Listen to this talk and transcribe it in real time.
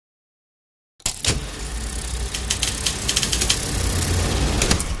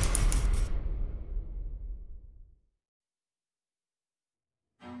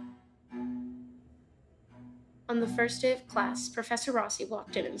On the first day of class, Professor Rossi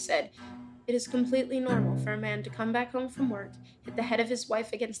walked in and said, "It is completely normal for a man to come back home from work, hit the head of his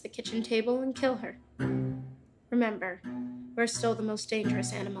wife against the kitchen table, and kill her. Remember, we're still the most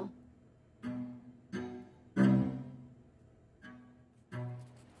dangerous animal."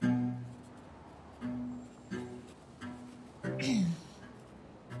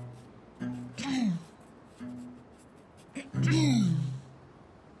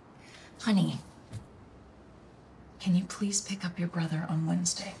 Honey, can you please pick up your brother on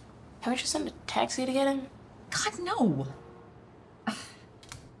Wednesday? Can we just send a taxi to get him? God, no!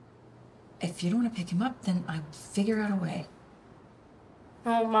 If you don't want to pick him up, then I will figure out a way.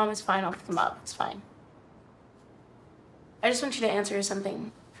 Oh, Mom, it's fine. I'll pick him up. It's fine. I just want you to answer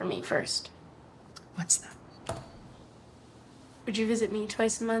something for me first. What's that? Would you visit me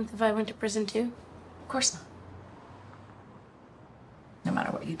twice a month if I went to prison too? Of course not. No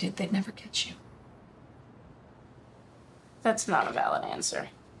matter what you did, they'd never catch you. That's not a valid answer.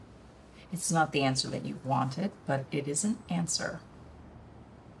 It's not the answer that you wanted, but it is an answer.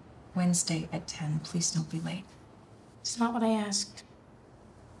 Wednesday at 10, please don't be late. It's not what I asked.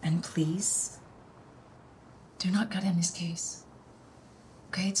 And please, do not cut in his case.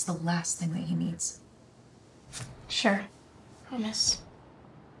 Okay, it's the last thing that he needs. Sure. Promise.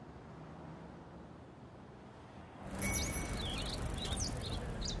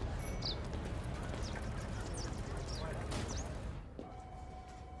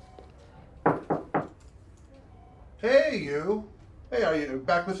 Hey, you. Hey, are you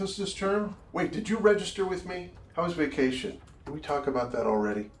back with us this term? Wait, did you register with me? How was vacation? Did we talk about that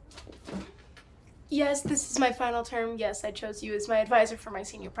already? Yes, this is my final term. Yes, I chose you as my advisor for my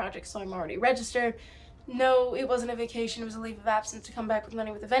senior project, so I'm already registered. No, it wasn't a vacation. It was a leave of absence to come back with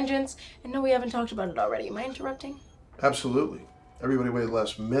money with a vengeance. And no, we haven't talked about it already. Am I interrupting? Absolutely. Everybody waited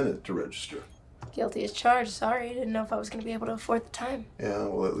last minute to register. Guilty as charged. Sorry, I didn't know if I was going to be able to afford the time. Yeah,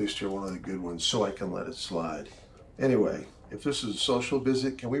 well, at least you're one of the good ones, so I can let it slide. Anyway, if this is a social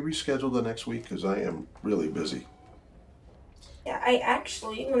visit, can we reschedule the next week? Because I am really busy. Yeah, I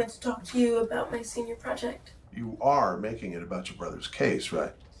actually wanted to talk to you about my senior project. You are making it about your brother's case,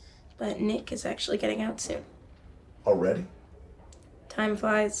 right? But Nick is actually getting out soon. Already? Time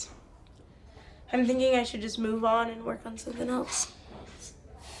flies. I'm thinking I should just move on and work on something else.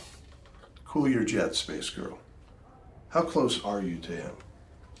 Cool your jets, Space Girl. How close are you to him?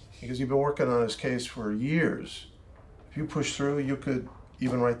 Because you've been working on his case for years. If you push through, you could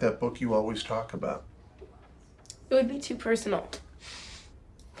even write that book you always talk about. It would be too personal.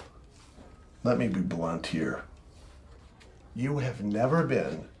 Let me be blunt here. You have never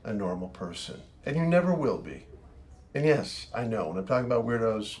been a normal person, and you never will be. And yes, I know, when I'm talking about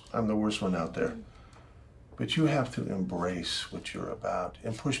weirdos, I'm the worst one out there. But you have to embrace what you're about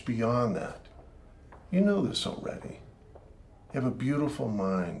and push beyond that. You know this already. You have a beautiful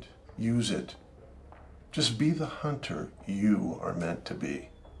mind. Use it. Just be the hunter you are meant to be.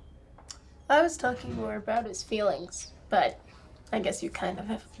 I was talking more about his feelings, but I guess you kind of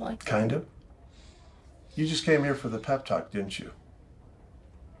have a point. Kind of? You just came here for the pep talk, didn't you?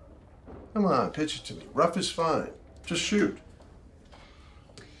 Come on, pitch it to me. Rough is fine. Just shoot.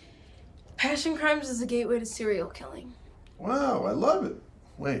 Passion crimes is a gateway to serial killing. Wow, I love it.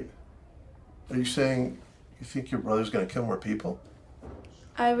 Wait, are you saying you think your brother's gonna kill more people?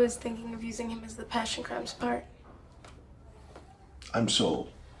 I was thinking of using him as the passion crimes part. I'm sold.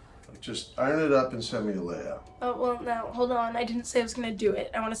 Just iron it up and send me the layout. Oh, well, now, hold on. I didn't say I was going to do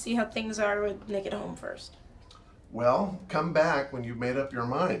it. I want to see how things are with Nick at home first. Well, come back when you've made up your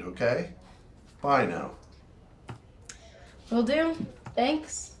mind, okay? Bye now. Will do.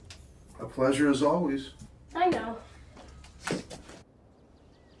 Thanks. A pleasure as always. I know.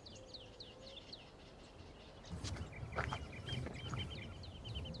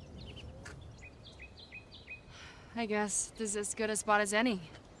 I guess this is as good a spot as any.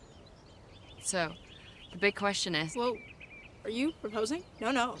 So, the big question is... Whoa, are you proposing?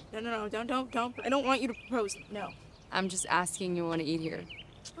 No, don't. I don't want you to propose, no. I'm just asking you want to eat here.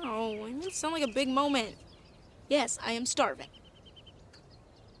 Oh, it makes it sound like a big moment. Yes, I am starving.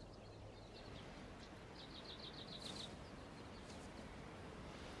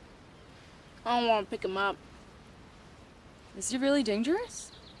 I don't want to pick him up. Is he really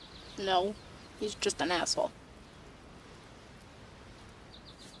dangerous? No, he's just an asshole.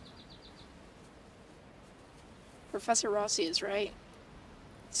 Professor Rossi is right.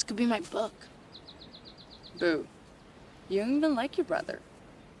 This could be my book. Boo. You don't even like your brother.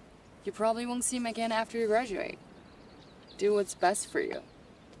 You probably won't see him again after you graduate. Do what's best for you.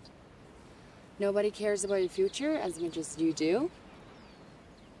 Nobody cares about your future as much as you do.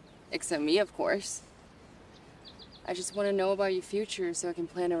 Except me, of course. I just want to know about your future so I can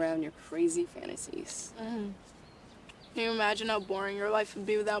plan around your crazy fantasies. Can you imagine how boring your life would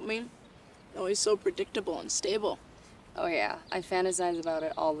be without me? Always so predictable and stable. Oh yeah, I fantasize about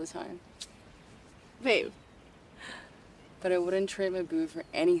it all the time. Babe. But I wouldn't trade my boo for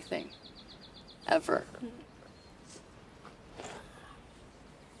anything. Ever.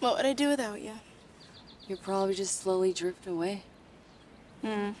 What would I do without you? You'd probably just slowly drift away.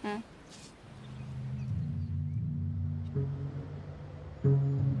 Mm-hmm.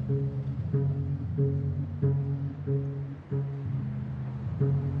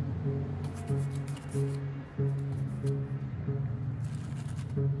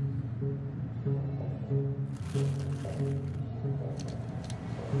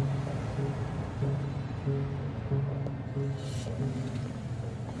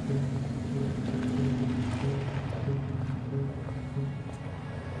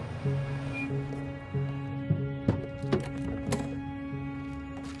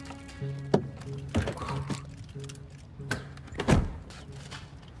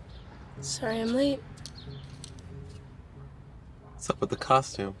 Sorry I'm late. What's up with the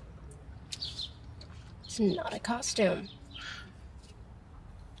costume? It's not a costume.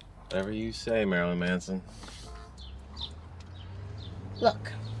 Whatever you say, Marilyn Manson.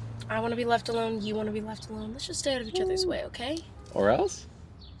 Look, I want to be left alone, you want to be left alone. Let's just stay out of each other's way, okay? Or else?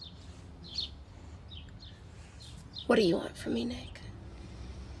 What do you want from me, Nick?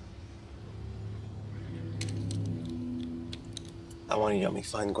 I want you to help me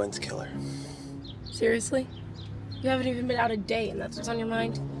find Gwen's killer. Seriously? You haven't even been out a day and that's what's on your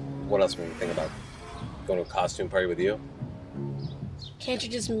mind? What else were you thinking about? Going to a costume party with you? Can't you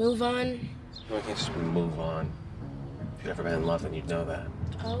just move on? No, I can't just move on. If you'd ever been in love, then you'd know that.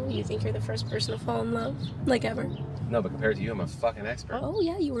 Oh, you think you're the first person to fall in love? Like ever? No, but compared to you, I'm a fucking expert. Oh,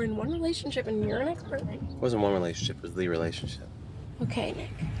 yeah, you were in one relationship and you're an expert, right? It wasn't one relationship, it was the relationship. Okay, Nick.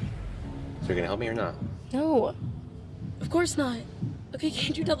 So you're gonna help me or not? No. Of course not. Okay,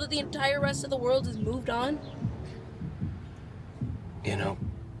 can't you tell that the entire rest of the world has moved on? You know,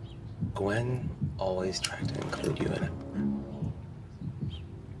 Gwen always tried to include you in it.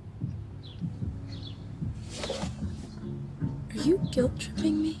 Are you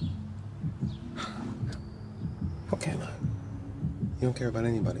guilt-tripping me? Okay, look. You don't care about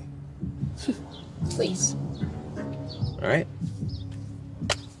anybody. Please. All right?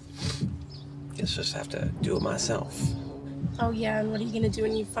 Guess just have to do it myself. Oh, yeah, and what are you gonna do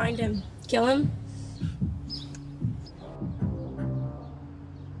when you find him? Kill him?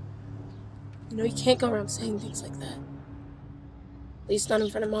 You know, you can't go around saying things like that. At least not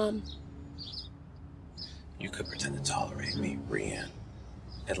in front of Mom. You could pretend to tolerate me, Rianne.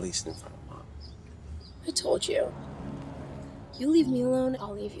 At least in front of Mom. I told you. You leave me alone,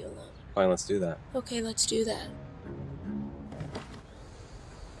 I'll leave you alone. Fine, let's do that. Okay, let's do that.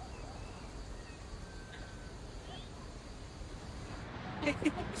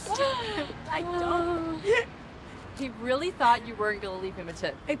 I don't. He really thought you weren't gonna leave him a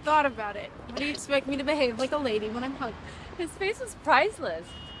tip. I thought about it. How do you expect me to behave like a lady when I'm hungry? His face was priceless.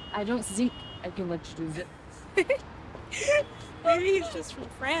 I don't think I can let you do it. Maybe he's just from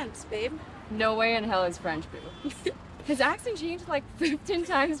France, babe. No way in hell is French, boo. His accent changed like 15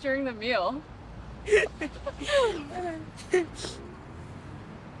 times during the meal.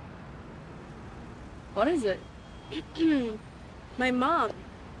 What is it? My mom.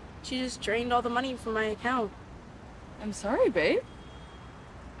 She just drained all the money from my account. I'm sorry, babe.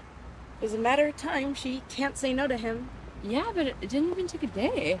 It was a matter of time. She can't say no to him. Yeah, but it didn't even take a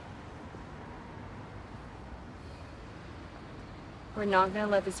day. We're not gonna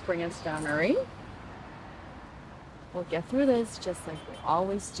let this bring us down, alright? We'll get through this just like we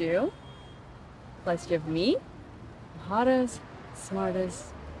always do. Let's give me the hottest, smartest,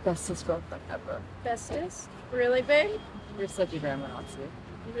 bestest girlfriend ever. Bestest? Really, babe? You're such a grammar Nazi.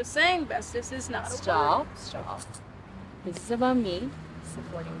 I'm just saying bestest is not a word. Stop. This is about me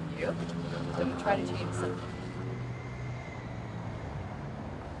supporting you. Don't try to change something.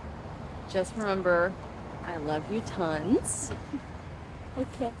 Just remember, I love you tons.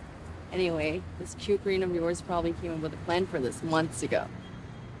 Okay. Anyway, this cute green of yours probably came up with a plan for this months ago.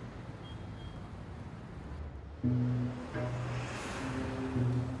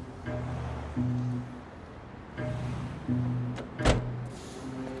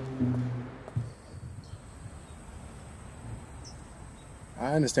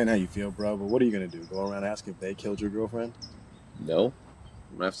 I understand how you feel, bro, but what are you gonna do? Go around asking if they killed your girlfriend? No.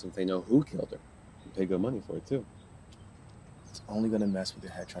 I'm gonna have to if they know who killed her. You pay good money for it, too. It's only gonna mess with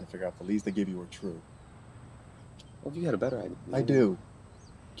your head trying to figure out if the leads they give you are true. Well, if you had a better idea. I do.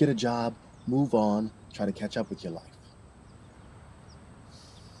 Get a job, move on, try to catch up with your life.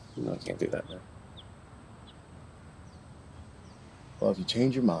 No, I can't do that, man. Well, if you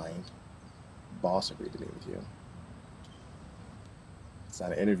change your mind, boss agreed to meet with you. It's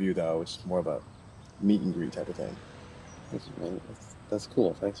not an interview, though. It's more of a meet and greet type of thing. Thank you, man. That's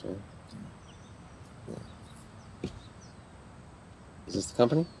cool. Thanks, man. Yeah. Is this the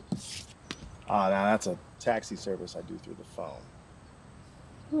company? Ah, now that's a taxi service I do through the phone.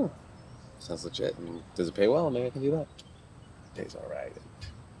 Hmm. Sounds legit. I mean, does it pay well? Maybe I can do that. Pays all right.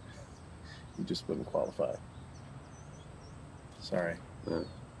 You just wouldn't qualify. Sorry. Yeah.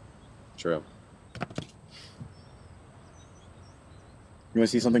 True. You want to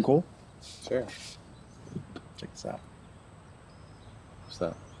see something cool? Sure. Check this out. What's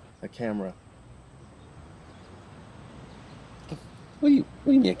that? A camera. What do you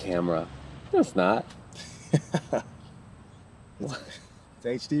mean a camera? No, it's not. What?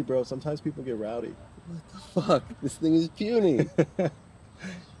 It's HD, bro. Sometimes people get rowdy. What the fuck? This thing is puny.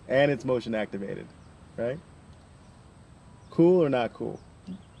 And it's motion activated, right? Cool or not cool?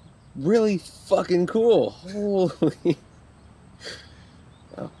 Really fucking cool. Holy.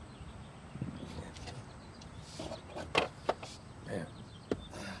 Oh. Man.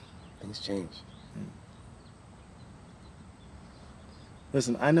 Things change.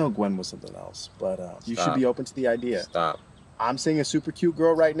 Listen, I know Gwen was something else, but you should Stop. be open to the idea. Stop. I'm seeing a super cute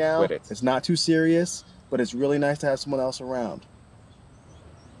girl right now. Quit it. It's not too serious, but it's really nice to have someone else around.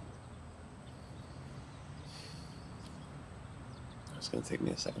 It's gonna take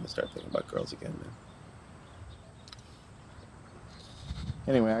me a second to start thinking about girls again, man.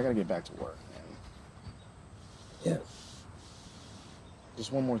 Anyway, I gotta get back to work, man. Yeah.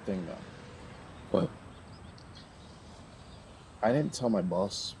 Just one more thing, though. What? I didn't tell my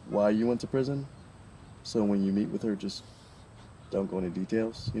boss why you went to prison, so when you meet with her, just don't go into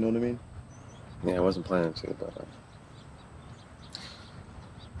details. You know what I mean? Yeah, I wasn't planning to, but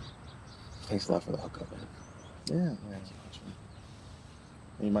thanks a lot for the hookup, man. Yeah.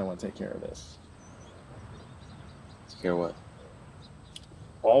 And you might want to take care of this. Take care of what?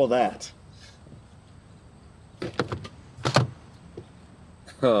 All of that.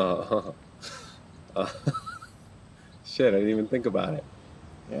 Oh. Shit, I didn't even think about it.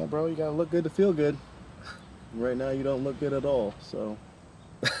 Yeah, bro, you gotta look good to feel good. Right now, you don't look good at all, so.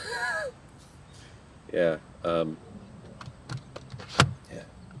 Yeah, yeah.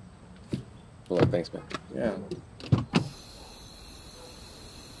 Well, look, thanks, man. Yeah.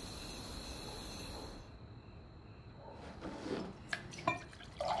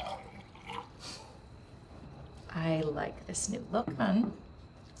 I like this new look, hon.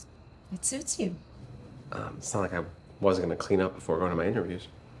 It suits you. It's not like I wasn't gonna clean up before going to my interviews.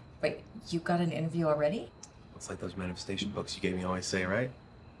 Wait, you got an interview already? It's like those manifestation books you gave me always say, right?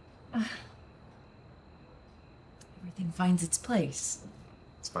 Everything finds its place.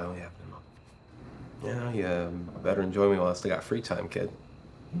 It's finally happening, Mom. Yeah, you better enjoy me while I still got free time, kid.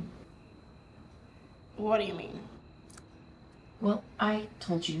 What do you mean? Well, I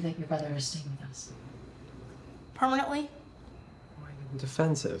told you that your brother is staying with us. Permanently? Why are you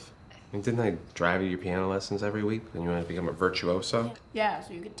defensive? I mean, didn't I drive you to your piano lessons every week and you wanted to become a virtuoso? Yeah,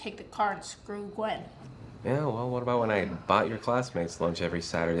 so you could take the car and screw Gwen. Yeah, well, what about when I bought your classmates lunch every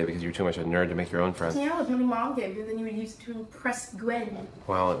Saturday because you were too much of a nerd to make your own friends? Yeah, with money Mom gave you, then you would use it to impress Gwen.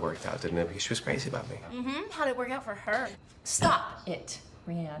 Well, it worked out, didn't it? Because she was crazy about me. Mm-hmm. How'd it work out for her? Stop it,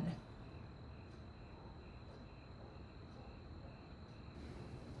 Rianne.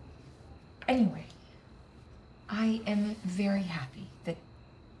 Anyway, I am very happy that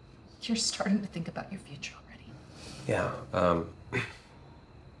you're starting to think about your future already. Yeah,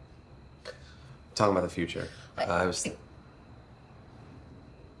 talking about the future. I was...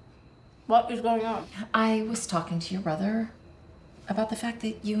 What is going on? I was talking to your brother about the fact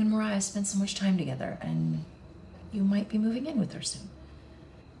that you and Mariah spend so much time together and you might be moving in with her soon.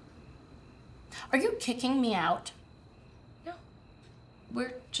 Are you kicking me out? No,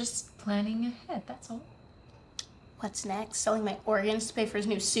 we're just planning ahead, that's all. What's next? Selling my organs to pay for his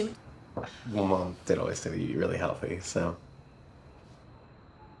new suit? Well, Mom did always say that you'd be really healthy, so...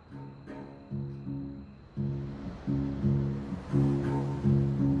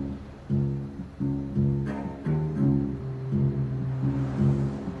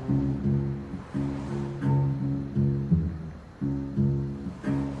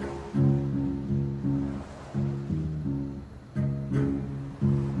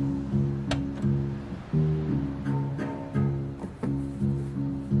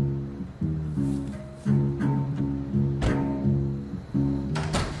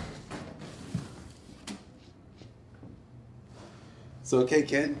 It's okay,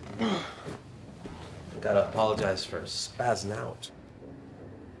 kid. Gotta apologize for spazzing out.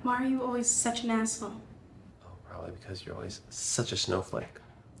 Why are you always such an asshole? Oh, probably because you're always such a snowflake.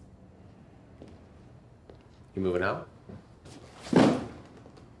 You moving out?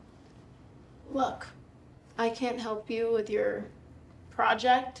 Look, I can't help you with your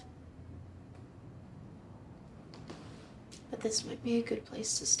project, but this might be a good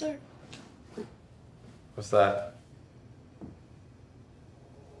place to start. What's that?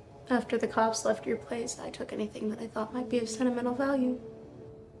 After the cops left your place, I took anything that I thought might be of sentimental value.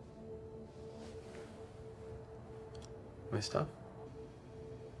 My stuff?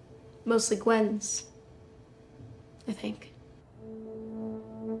 Mostly Gwen's, I think.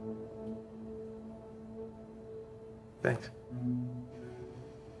 Thanks.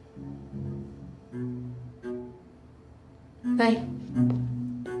 Bye.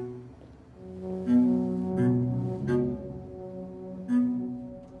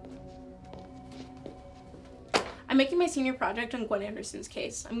 I'm making my senior project on Gwen Anderson's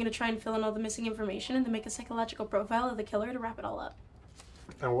case. I'm gonna try and fill in all the missing information and then make a psychological profile of the killer to wrap it all up.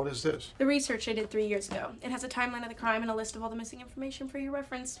 Now, what is this? The research I did 3 years ago. It has a timeline of the crime and a list of all the missing information for your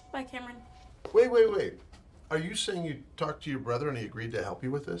reference. Bye, Cameron. Wait. Are you saying you talked to your brother and he agreed to help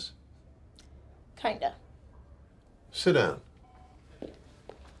you with this? Kinda. Sit down.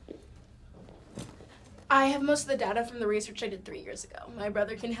 I have most of the data from the research I did 3 years ago. My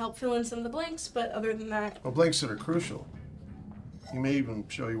brother can help fill in some of the blanks, but other than that... Well, blanks that are crucial. He may even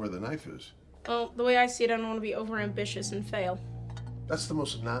show you where the knife is. Well, the way I see it, I don't want to be overambitious and fail. That's the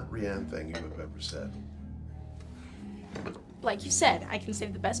most not Rianne thing you have ever said. Like you said, I can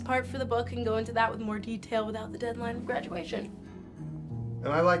save the best part for the book and go into that with more detail without the deadline of graduation.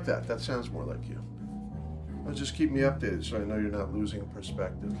 And I like that. That sounds more like you. Well, just keep me updated so I know you're not losing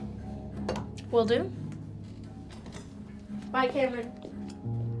perspective. Will do. Bye, Cameron.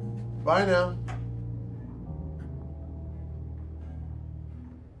 Bye now.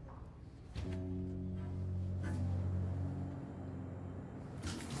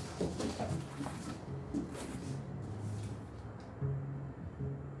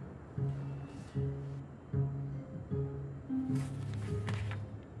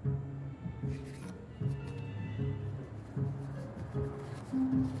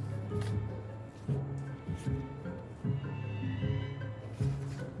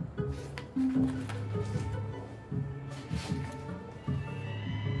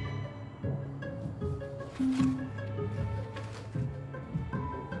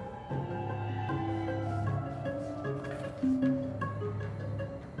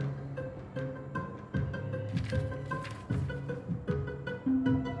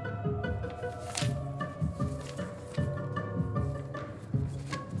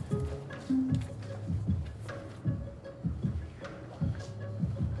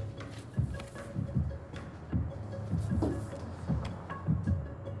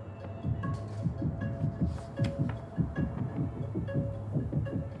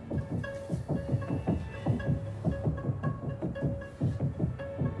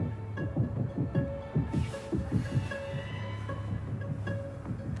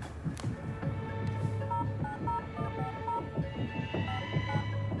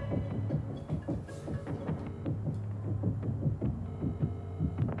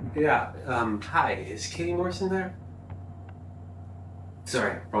 Yeah, hi, is Katie Morrison there?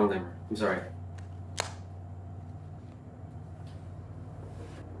 Sorry, wrong number. I'm sorry.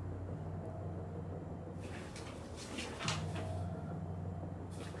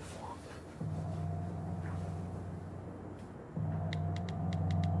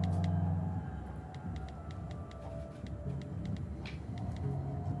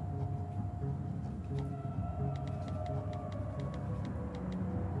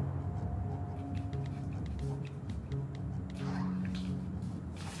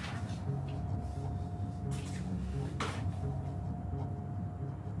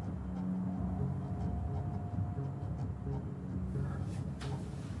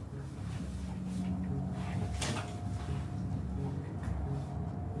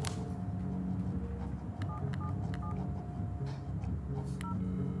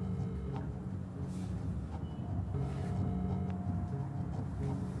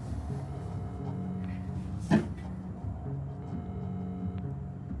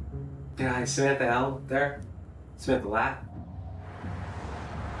 Yeah, hi, Samantha L. there? Samantha Latt?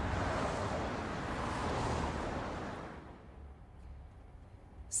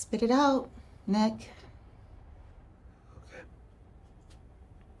 Spit it out, Nick. Okay.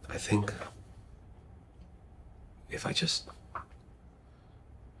 I think if I just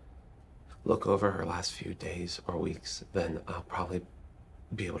look over her last few days or weeks, then I'll probably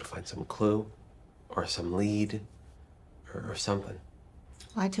be able to find some clue or some lead or something.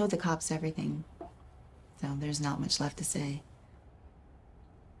 I told the cops everything, so there's not much left to say.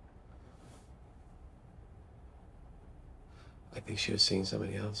 I think she was seeing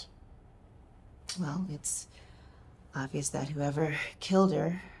somebody else. Well, it's obvious that whoever killed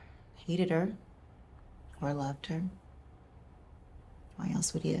her hated her or loved her. Why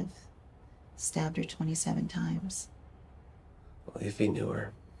else would he have stabbed her 27 times? Well, if he knew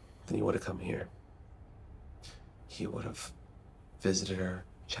her, then he would have come here. He would have visited her,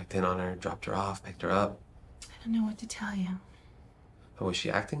 checked in on her, dropped her off, picked her up. I don't know what to tell you. Oh, was she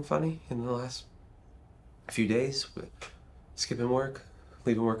acting funny in the last few days? Skipping work?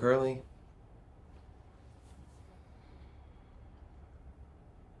 Leaving work early?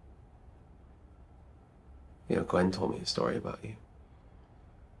 You know, Gwen told me a story about you.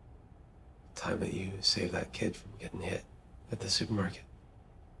 The time that you saved that kid from getting hit at the supermarket.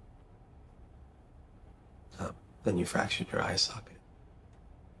 Then you fractured your eye socket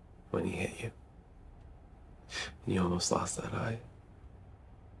when he hit you. And you almost lost that eye.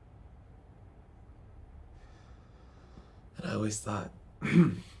 And I always thought,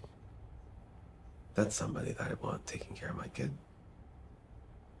 that's somebody that I want taking care of my kid.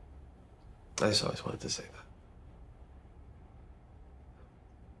 I just always wanted to say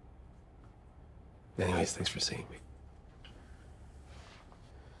that. Anyways, thanks for seeing me.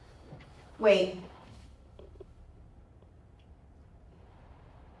 Wait.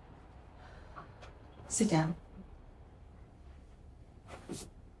 Sit down.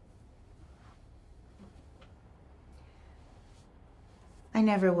 I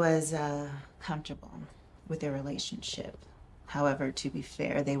never was comfortable with their relationship. However, to be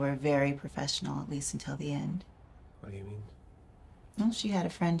fair, they were very professional, at least until the end. What do you mean? Well, she had a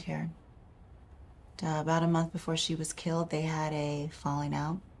friend here. About a month before she was killed, they had a falling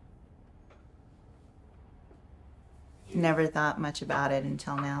out. Never thought much about it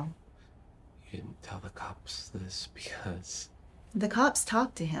until now. You didn't tell the cops this because... The cops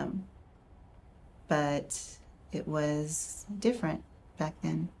talked to him, but it was different back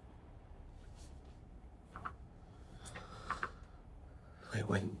then. Wait,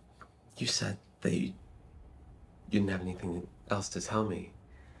 when you said that you didn't have anything else to tell me...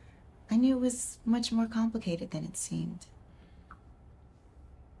 I knew it was much more complicated than it seemed.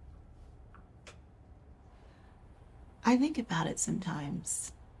 I think about it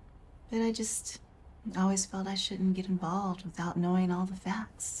sometimes, but I just always felt I shouldn't get involved without knowing all the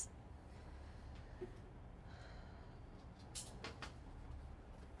facts.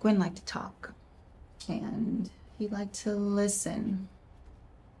 Gwen liked to talk, and he liked to listen.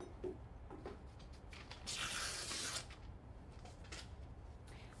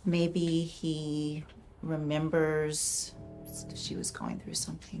 Maybe he remembers she was going through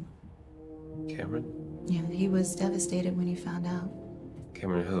something. Cameron? Yeah, he was devastated when he found out.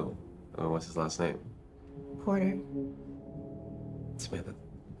 Cameron who? Oh, what's his last name? Porter. Samantha.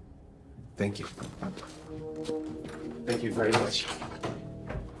 Thank you. Thank you very much.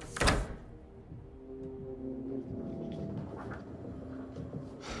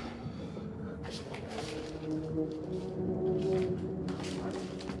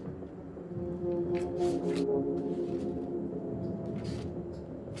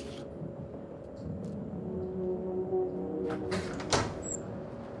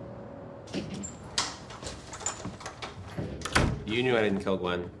 You knew I didn't kill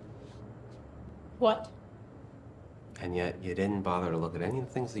Gwen, What? and yet you didn't bother to look at any of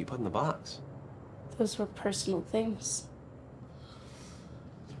the things that you put in the box. Those were personal things.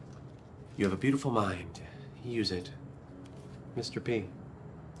 You have a beautiful mind. Use it. Mr. P.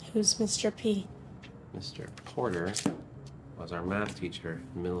 Who's Mr. P? Mr. Porter was our math teacher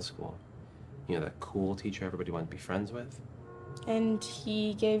in middle school. You know, that cool teacher everybody wanted to be friends with? And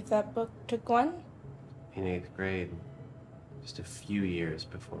he gave that book to Gwen? In 8th grade. Just a few years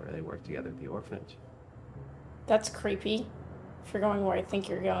before they worked together at the orphanage. That's creepy. If you're going where I think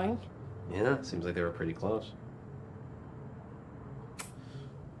you're going. Yeah, seems like they were pretty close.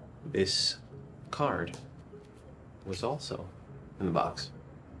 This card was also in the box.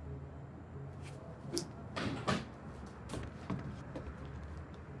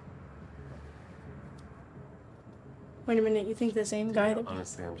 Wait a minute, you think the same guy that...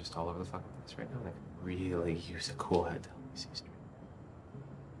 Honestly, I'm just all over the fucking place right now. I could really use a cool head to help me see straight.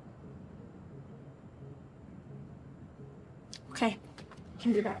 Okay,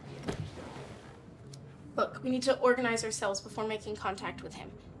 can do that. Look, we need to organize ourselves before making contact with him.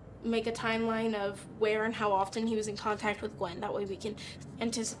 Make a timeline of where and how often he was in contact with Gwen. That way we can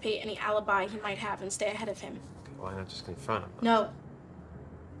anticipate any alibi he might have and stay ahead of him. Okay, why not just confront him? No.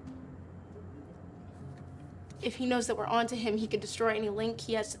 If he knows that we're onto him, he could destroy any link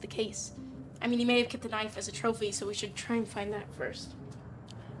he has to the case. I mean, he may have kept the knife as a trophy, so we should try and find that first.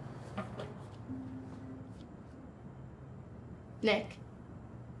 Nick,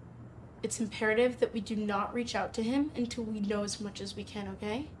 it's imperative that we do not reach out to him until we know as much as we can,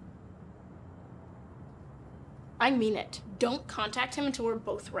 okay? I mean it. Don't contact him until we're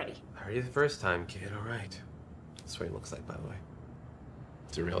both ready. I heard you the first time, kid. All right. That's what he looks like, by the way.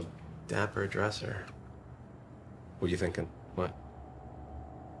 It's a real dapper dresser. What are you thinking? What?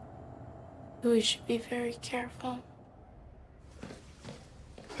 We should be very careful.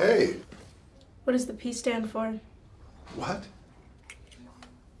 Hey. What does the P stand for? What?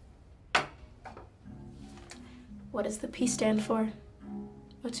 What does the P stand for?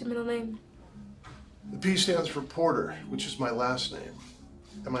 What's your middle name? The P stands for Porter, which is my last name.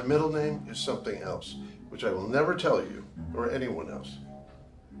 And my middle name is something else, which I will never tell you or anyone else.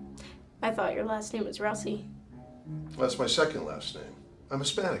 I thought your last name was Rossi. That's my second last name. I'm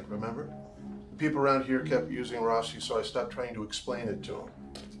Hispanic, remember? The people around here kept using Rossi, so I stopped trying to explain it to them.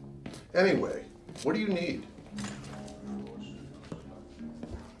 Anyway, what do you need?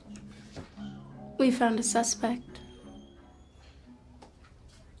 We found a suspect.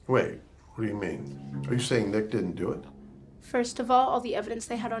 Wait, what do you mean? Are you saying Nick didn't do it? First of all the evidence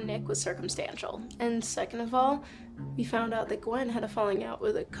they had on Nick was circumstantial. And second of all, we found out that Gwen had a falling out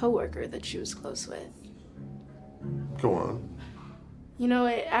with a coworker that she was close with. Go on. You know,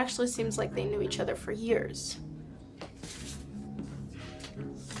 it actually seems like they knew each other for years.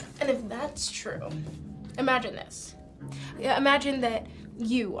 And if that's true, imagine this. Yeah, imagine that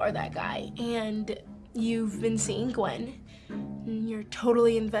you are that guy, and you've been seeing Gwen, and you're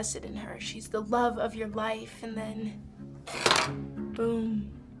totally invested in her. She's the love of your life, and then,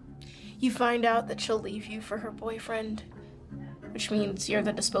 boom. You find out that she'll leave you for her boyfriend, which means you're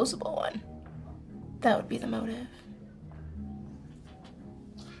the disposable one. That would be the motive.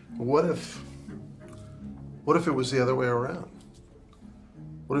 What if it was the other way around?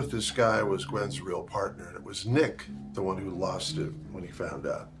 What if this guy was Gwen's real partner and it was Nick, the one who lost it when he found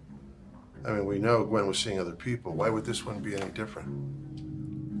out? I mean, we know Gwen was seeing other people. Why would this one be any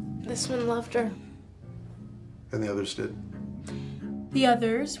different? This one loved her. And the others did? The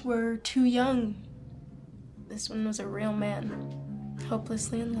others were too young. This one was a real man,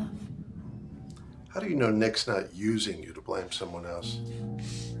 hopelessly in love. How do you know Nick's not using you to blame someone else?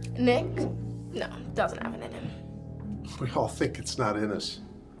 Nick? No, doesn't have it in him. We all think it's not in us.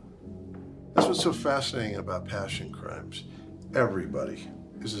 That's what's so fascinating about passion crimes. Everybody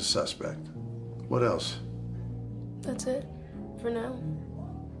is a suspect. What else? That's it, for now.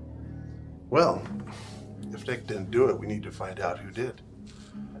 Well, if Nick didn't do it, we need to find out who did.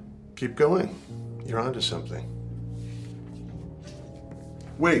 Keep going. You're onto something.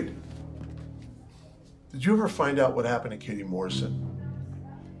 Wait. Did you ever find out what happened to Katie Morrison?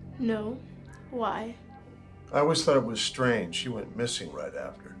 No. Why? I always thought it was strange. She went missing right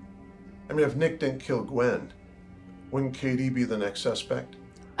after. I mean, if Nick didn't kill Gwen, wouldn't Katie be the next suspect?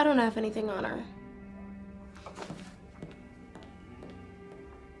 I don't have anything on her.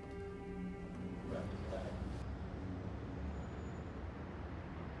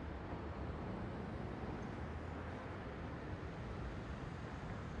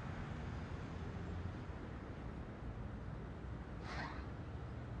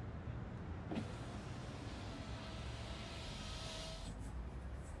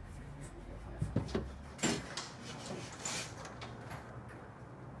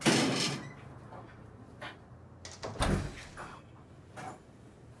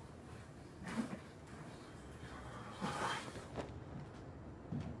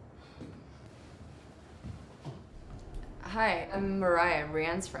 Hi, I'm Mariah,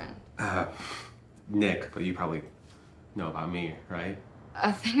 Rianne's friend. Nick, but you probably know about me, right?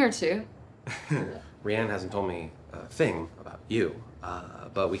 A thing or two. Rianne hasn't told me a thing about you,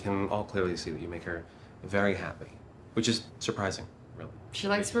 but we can all clearly see that you make her very happy, which is surprising, really. She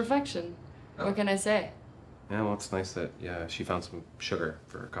likes perfection. Oh. What can I say? Yeah, well, it's nice that she found some sugar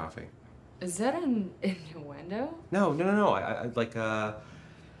for her coffee. Is that an innuendo? No. I like,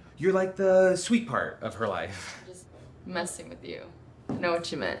 you're like the sweet part of her life. Just messing with you. I know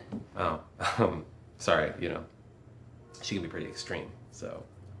what you meant. Oh, sorry, you know, she can be pretty extreme, so.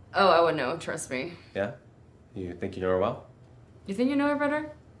 Oh, I would know, trust me. Yeah? You think you know her well? You think you know her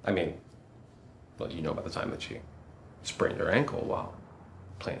better? I mean, well, you know about the time that she sprained her ankle while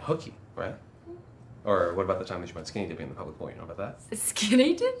playing hooky, right? Or what about the time that she went skinny dipping in the public pool? You know about that?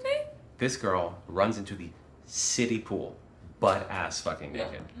 Skinny dipping? This girl runs into the city pool, butt-ass fucking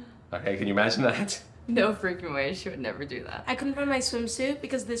naked. Okay, can you imagine that? No freaking way, she would never do that. I couldn't find my swimsuit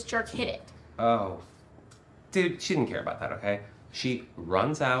because this jerk hid it. Oh. Dude, she didn't care about that, okay? She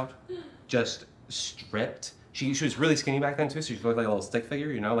runs out, just stripped. She was really skinny back then too, so she looked like a little stick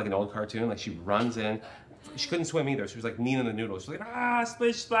figure, you know, like an old cartoon. Like she runs in. She couldn't swim either. She was like Nina the Noodle. She was like, ah,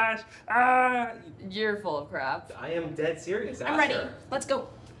 splish splash, ah. You're full of crap. I am dead serious. I'm ready. Let's go.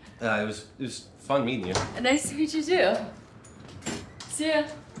 It was fun meeting you. Nice to meet you too. See ya.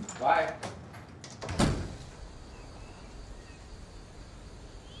 Bye.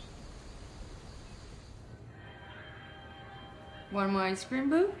 Want more ice cream,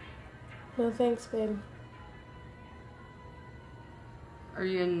 Boo? No thanks, babe. Are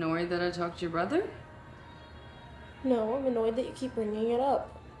you annoyed that I talked to your brother? No, I'm annoyed that you keep bringing it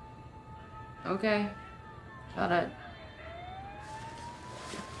up. Okay. Got it.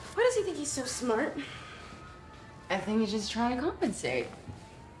 Why does he think he's so smart? I think he's just trying to compensate.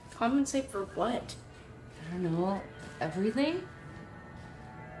 Compensate for what? I don't know. Everything?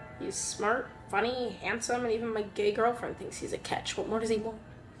 He's smart, funny, handsome, and even my gay girlfriend thinks he's a catch. What more does he want?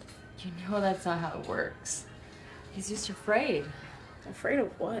 You know that's not how it works. He's just afraid. Afraid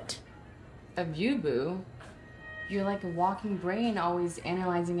of what? Of you, Boo. You're like a walking brain, always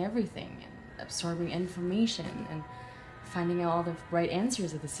analyzing everything and absorbing information and finding out all the right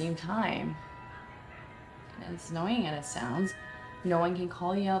answers at the same time. And as annoying as it sounds, no one can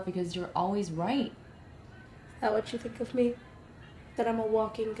call you out because you're always right. Is that what you think of me? That I'm a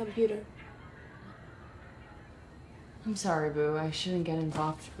walking computer? I'm sorry, Boo. I shouldn't get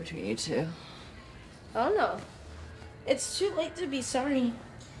involved between you two. Oh no. It's too late to be sorry.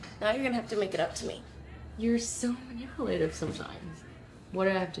 Now you're gonna have to make it up to me. You're so manipulative sometimes. What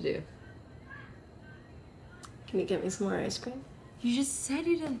do I have to do? Can you get me some more ice cream? You just said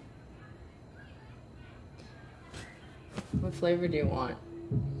you didn't. What flavor do you want?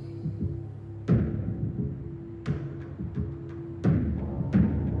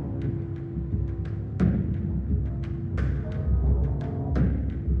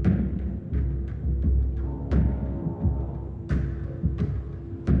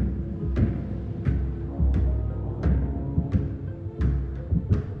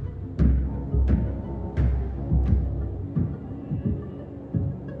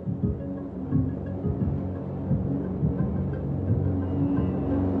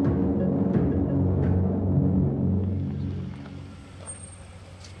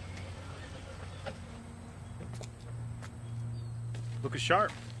 Looking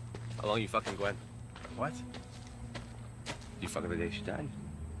sharp. How long you fucking Gwen? What? You fucking the day she died?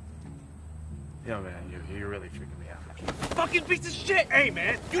 Yo, man, you're really freaking me out. Fucking piece of shit! Hey,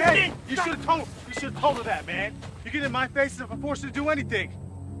 man, you should have told her that, man. You get in my face if I forced her to do anything.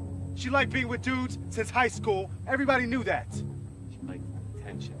 She liked being with dudes since high school. Everybody knew that. She liked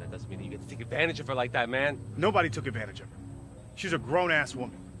attention. That doesn't mean that you get to take advantage of her like that, man. Nobody took advantage of her. She was a grown-ass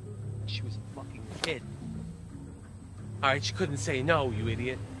woman. She was a fucking kid. All right, she couldn't say no, you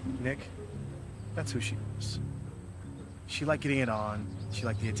idiot. Nick, that's who she was. She liked getting it on. She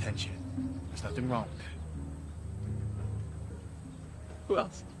liked the attention. There's nothing wrong with that. Who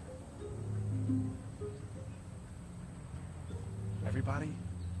else? Everybody?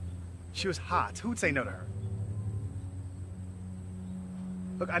 She was hot. Who would say no to her?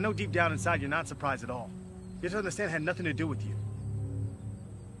 Look, I know deep down inside you're not surprised at all. You have to understand it had nothing to do with you.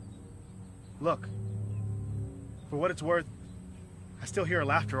 Look, for what it's worth, I still hear her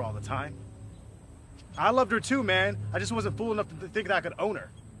laughter all the time. I loved her too, man. I just wasn't fool enough to think that I could own her.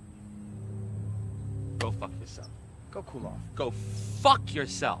 Go fuck yourself. Go cool off. Go fuck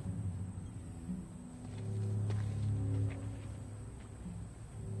yourself.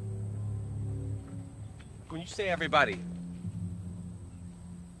 When you say everybody,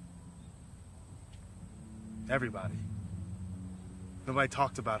 Everybody. Nobody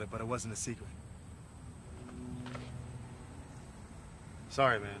talked about it, but it wasn't a secret.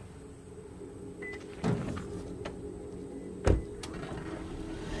 Sorry, man.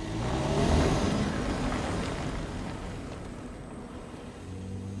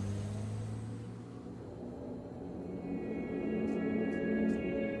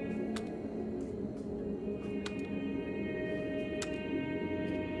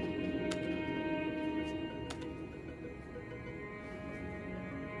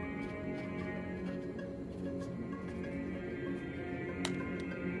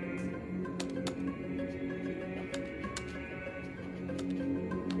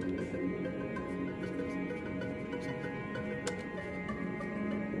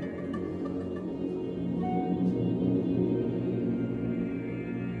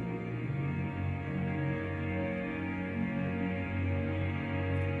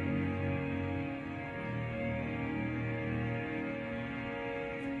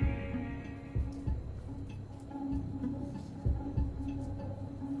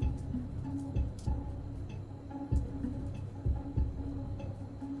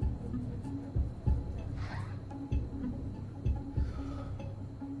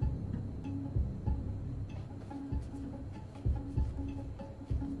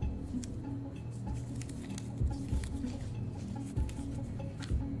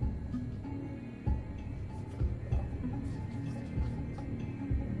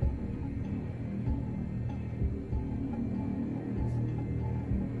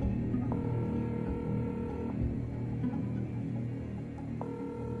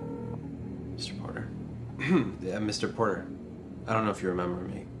 Mr. Porter, I don't know if you remember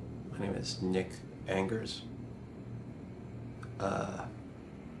me. My name is Nick Angers.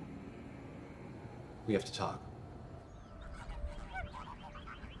 We have to talk.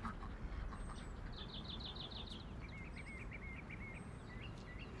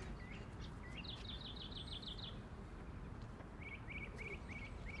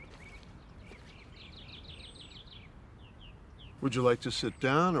 Would you like to sit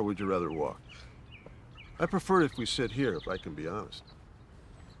down, or would you rather walk? I prefer if we sit here, if I can be honest.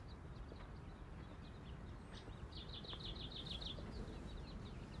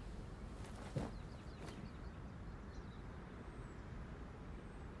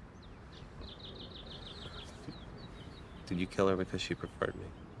 Did you kill her because she preferred me?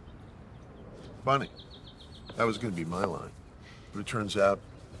 Funny. That was going to be my line. But it turns out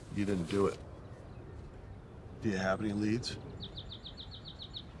you didn't do it. Do you have any leads?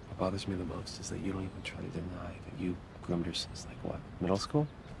 What bothers me the most is that you don't even try to deny that you groomed her since, like, what, middle school?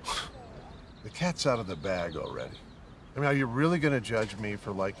 The cat's out of the bag already. I mean, are you really going to judge me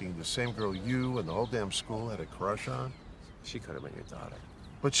for liking the same girl you and the whole damn school had a crush on? She could have been your daughter.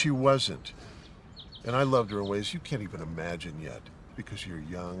 But she wasn't. And I loved her in ways you can't even imagine yet, because you're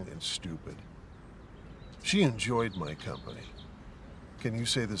young and stupid. She enjoyed my company. Can you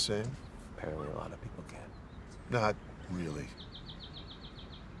say the same? Apparently a lot of people can. Not really.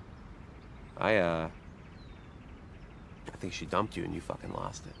 I think she dumped you and you fucking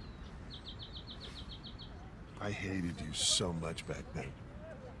lost it. I hated you so much back then.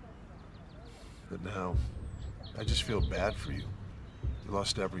 But now, I just feel bad for you. You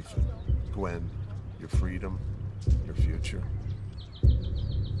lost everything. Gwen, your freedom, your future.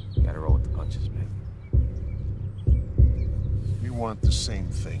 You gotta roll with the punches, man. We want the same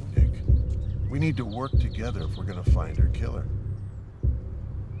thing, Nick. We need to work together if we're gonna find her killer.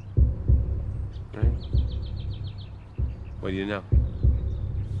 Right? What do you know?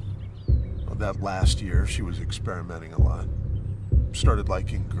 Well, that last year, she was experimenting a lot. Started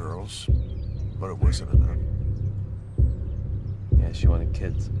liking girls, but it wasn't enough. Yeah, she wanted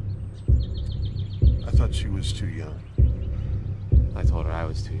kids. I thought she was too young. I told her I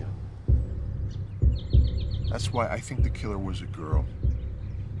was too young. That's why I think the killer was a girl.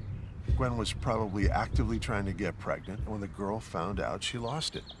 Gwen was probably actively trying to get pregnant, and when the girl found out, she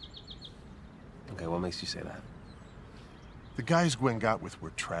lost it. Okay, what makes you say that? The guys Gwen got with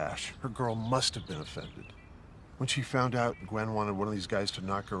were trash. Her girl must have been offended. When she found out Gwen wanted one of these guys to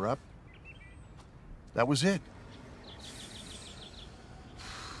knock her up, that was it.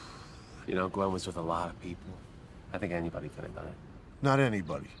 You know, Gwen was with a lot of people. I think anybody could have done it. Not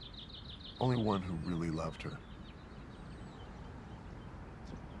anybody. Only one who really loved her.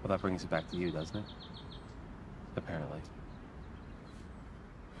 Well, that brings it back to you, doesn't it? Apparently.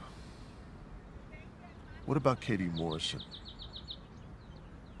 What about Katie Morrison?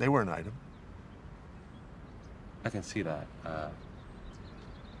 They were an item. I can see that,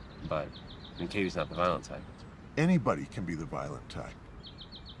 but I mean, Katie's not the violent type. Anybody can be the violent type.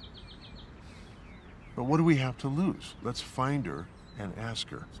 But what do we have to lose? Let's find her and ask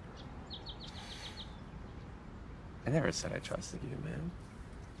her. I never said I trusted you, man.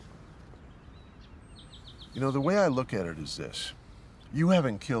 You know, the way I look at it is this. You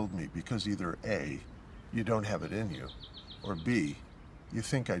haven't killed me because either A, you don't have it in you, or B, you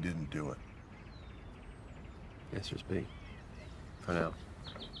think I didn't do it. The answer's B. For now.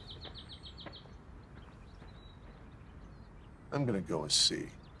 I'm gonna go with C.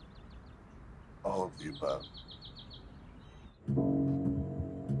 All of the above.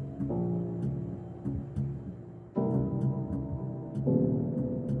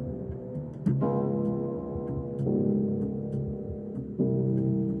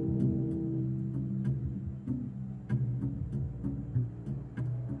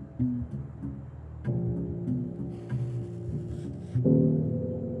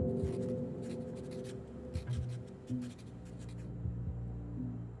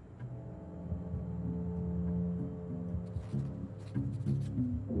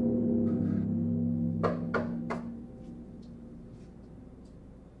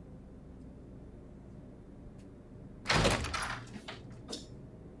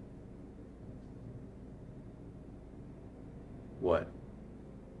 What?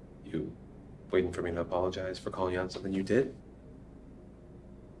 You waiting for me to apologize for calling you on something you did?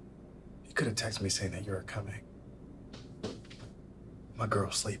 You could have texted me saying that you were coming. My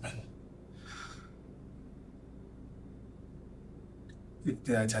girl's sleeping.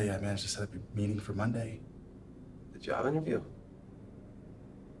 Did I tell you I managed to set up a meeting for Monday? The job interview?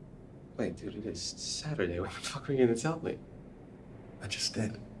 Wait, dude, it is Saturday. When the fuck were you gonna tell me? I just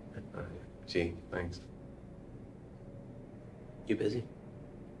did. Gee, thanks. You busy?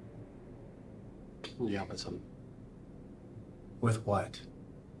 You help with something? With what?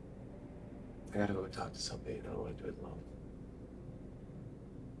 I gotta go talk to somebody. I don't want to do it alone.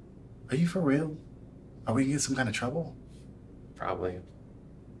 Are you for real? Are we gonna get some kind of trouble? Probably.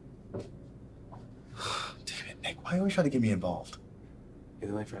 Damn it, Nick. Why are you always trying to get me involved? You're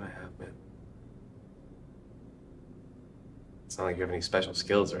the only friend I have, man. It's not like you have any special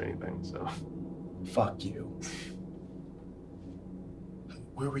skills or anything, so. Fuck you.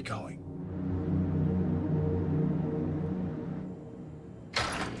 Where are we going?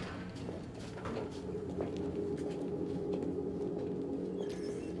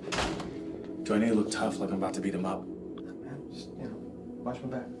 Do I need to look tough like I'm about to beat him up? Man, just, watch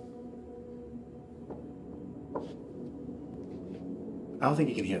my back. I don't think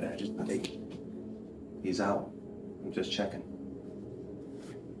you can hear that. Just He's out. I'm just checking.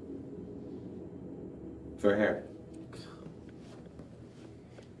 For hair.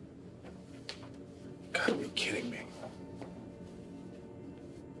 Gotta be kidding me.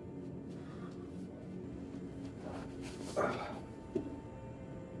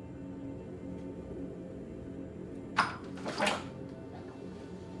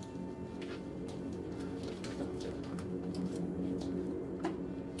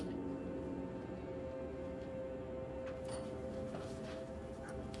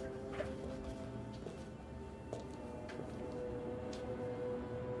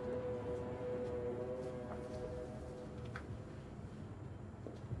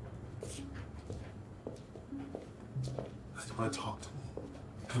 I want to talk to him.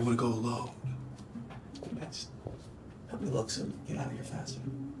 I want to go alone. Let's help me look so we can get out of here faster.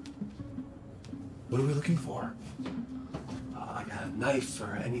 What are we looking for? I got a knife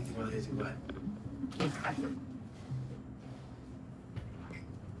or anything related to it.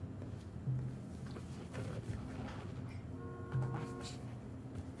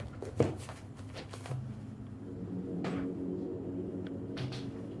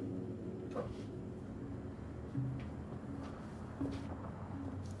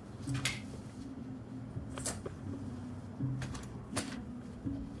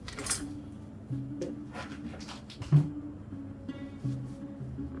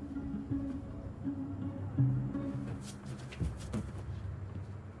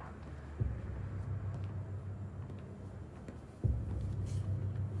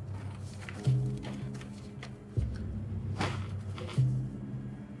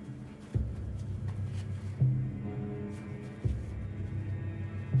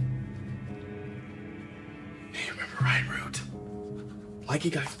 Like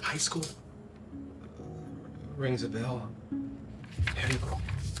you guys from high school? Rings a bell. Yeah, you're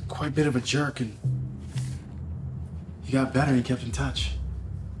quite a bit of a jerk, and he got better and he kept in touch.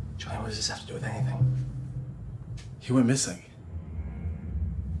 Johnny, what does this have to do with anything? He went missing.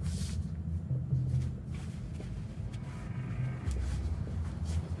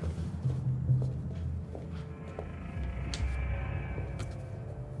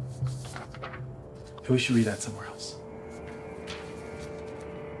 We should read that somewhere else.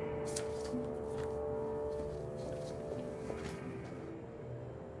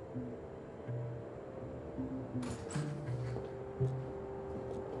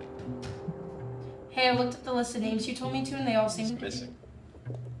 Hey, I looked at the list of names you told me to, and they all seem missing.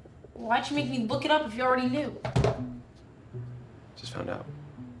 Why'd you make me look it up if you already knew? Just found out.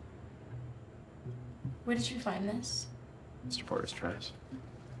 Where did you find this? Mr. Porter's trash.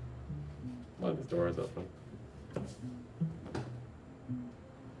 One of the doors open.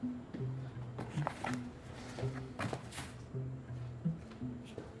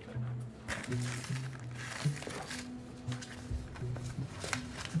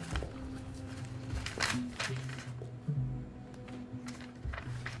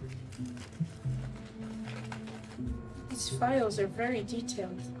 These files are very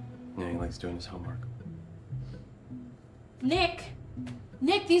detailed. Yeah, he likes doing his homework. Nick!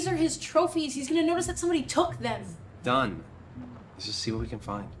 Nick, these are his trophies. He's gonna notice that somebody took them. Done. Let's just see what we can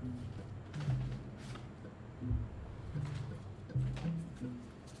find.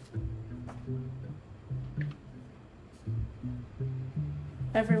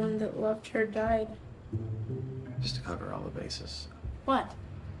 Everyone that loved her died. Just to cover all the bases. What?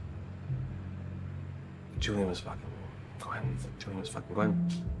 Julian was fucking Gwen. Julian was fucking Gwen.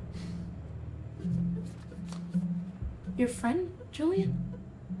 Your friend, Julian?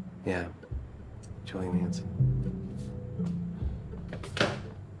 Yeah. Julian Hanson.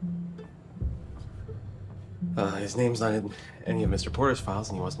 His name's not in any of Mr. Porter's files,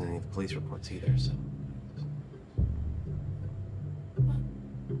 and he wasn't in any of the police reports either, so.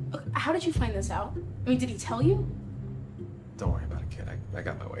 How did you find this out? I mean, did he tell you? Don't worry about it, kid. I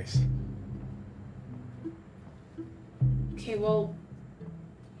got my ways. Okay, well,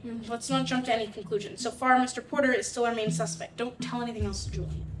 let's not jump to any conclusions. So far, Mr. Porter is still our main suspect. Don't tell anything else to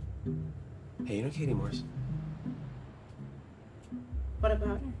Julian. Hey, you know Katie Morse? What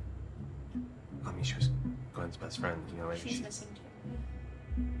about her? I mean, she was Glenn's best friend. You know, maybe She's she... missing too.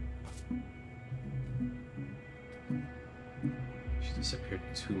 She disappeared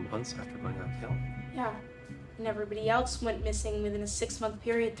 2 months after going out of town. Yeah, and everybody else went missing within a 6-month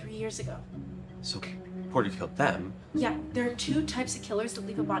period 3 years ago. So Porter killed them. Yeah, there are 2 types of killers that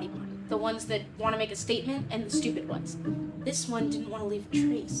leave a body behind. The ones that want to make a statement and the stupid ones. This one didn't want to leave a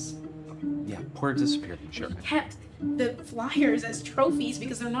trace. Yeah, Porter disappeared, sure. He kept the flyers as trophies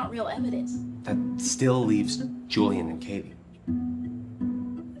because they're not real evidence. That still leaves Julian and Katie.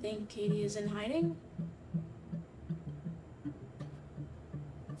 Think Katie is in hiding?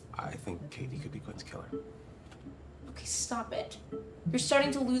 I think Katie could be Quinn's killer. Okay, stop it. You're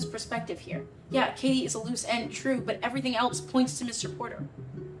starting to lose perspective here. Yeah, Katie is a loose end, true, but everything else points to Mr. Porter.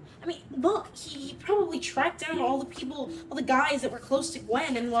 I mean, look, he probably tracked down all the people, all the guys that were close to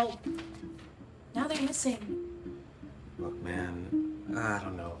Gwen, and well, now they're missing. Look, man, I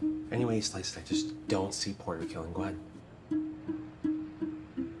don't know. Any way you slice it, I just don't see Porter killing Gwen.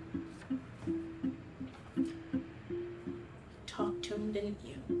 Talked to him, didn't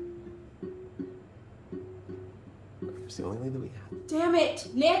you? It's the only lead that we had. Damn it,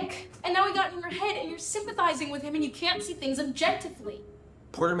 Nick! And now he got in your head, and you're sympathizing with him, and you can't see things objectively.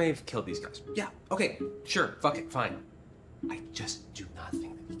 Porter may have killed these guys. Yeah, okay, sure, fuck it, fine. I just do not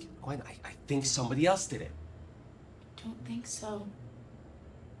think that he killed Gwen. I think somebody else did it. Don't think so.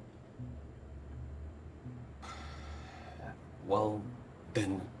 Well,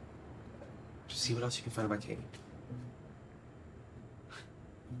 then, just see what else you can find about Katie.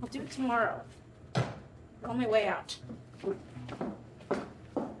 I'll do it tomorrow. I'm on my way out.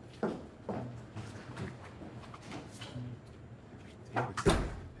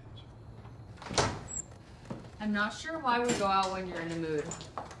 I'm not sure why we go out when you're in a mood.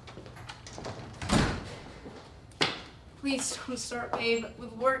 Please don't start, babe.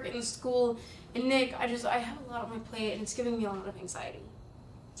 With work and school and Nick, I have a lot on my plate and it's giving me a lot of anxiety.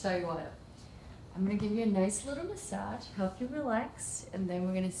 Tell you what, I'm gonna give you a nice little massage, help you relax, and then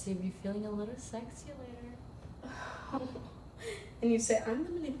we're gonna see if you're feeling a little sexy later. Oh. And you say I'm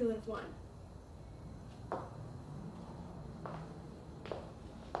the manipulative one.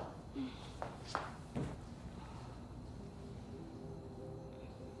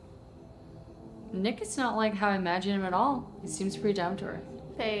 Nick is not like how I imagine him at all. He seems pretty down to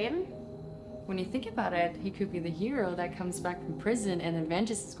earth. Babe? When you think about it, he could be the hero that comes back from prison and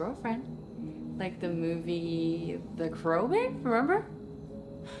avenges his girlfriend. Like the movie The Crow, babe? Remember?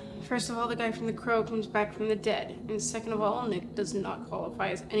 First of all, the guy from The Crow comes back from the dead. And second of all, Nick does not qualify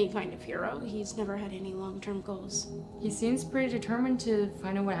as any kind of hero. He's never had any long-term goals. He seems pretty determined to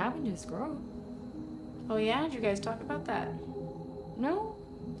find out what happened to his girl. Oh yeah? Did you guys talk about that? No.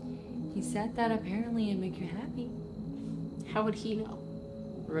 He said that apparently it'd make you happy. How would he know?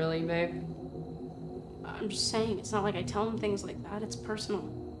 Really, babe? I'm just saying, it's not like I tell him things like that. It's personal.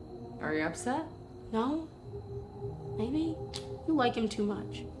 Are you upset? No. Maybe. You like him too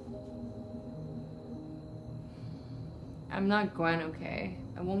much. I'm not Gwen, okay?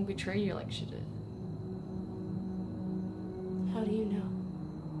 I won't betray you like she did. How do you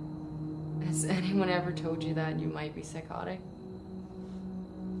know? Has anyone ever told you that you might be psychotic?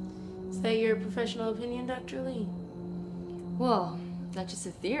 Is that your professional opinion, Dr. Lee? Well, that's just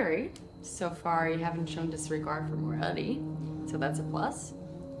a theory. So far, you haven't shown disregard for morality, so that's a plus.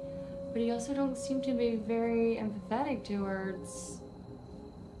 But you also don't seem to be very empathetic towards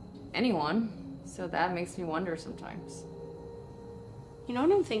anyone, so that makes me wonder sometimes. You know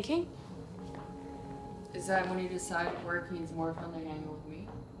what I'm thinking? Is that when you decide work means more fun than hanging with me?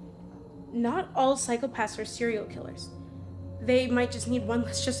 Not all psychopaths are serial killers. They might just need one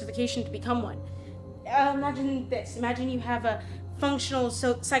less justification to become one. Imagine this. Imagine you have a functional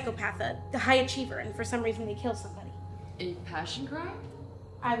psychopath, a high achiever, and for some reason they kill somebody. A passion crime?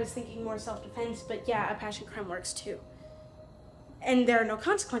 I was thinking more self-defense, but yeah, a passion crime works too. And there are no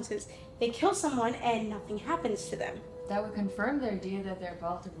consequences. They kill someone and nothing happens to them. That would confirm the idea that they're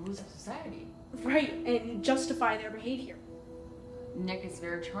above the rules of society. Right, and justify their behavior. Nick is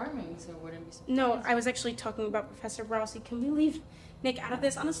very charming, so it wouldn't be surprising. No, I was actually talking about Professor Rossi. Can we leave Nick out of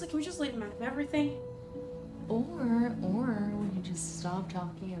this? Honestly, can we just leave him out of everything? Or we can just stop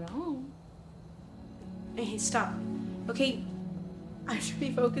talking at all. Hey, stop. Okay, I should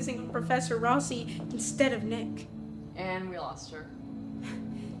be focusing on Professor Rossi instead of Nick. And we lost her.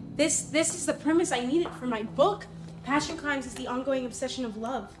 This is the premise I needed for my book. Passion crimes is the ongoing obsession of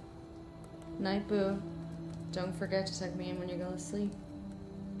love. Night, Boo. Don't forget to tuck me in when you go to sleep.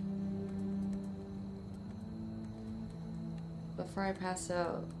 Before I pass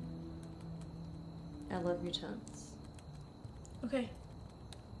out, I love you tons. Okay.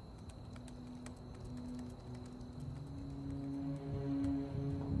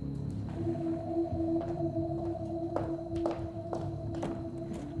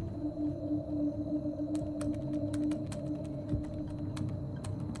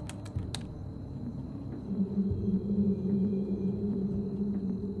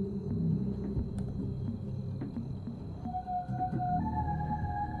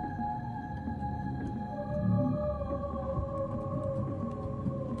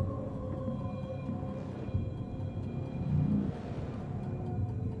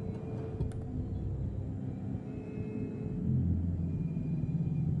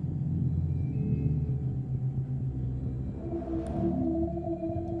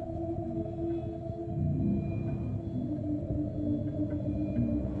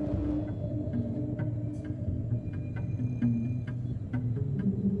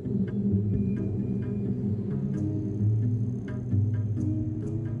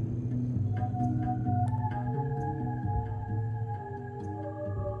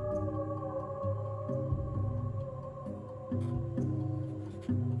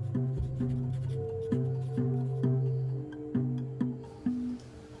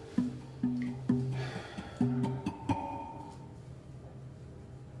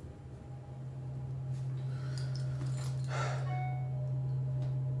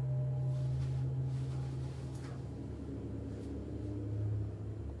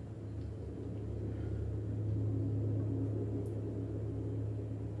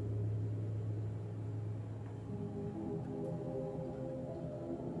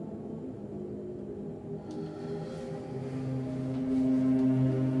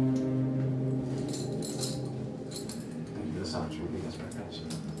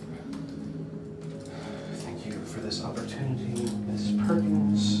 Thank you for this opportunity, Miss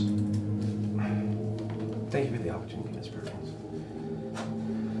Perkins. Thank you for the opportunity, Miss Perkins.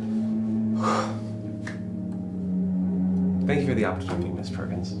 Thank you for the opportunity, Miss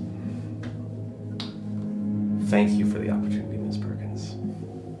Perkins. Thank you for the opportunity, Miss Perkins.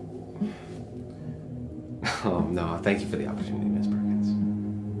 Oh, no, thank you for the opportunity, Miss Perkins.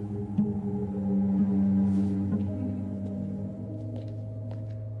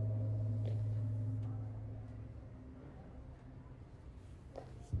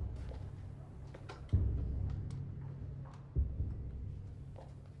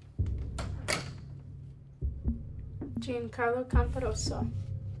 Giancarlo Camparoso.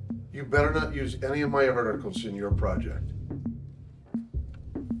 You better not use any of my articles in your project.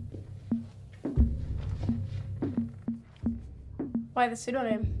 Why the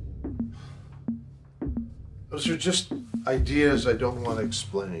pseudonym? Those are just ideas I don't want to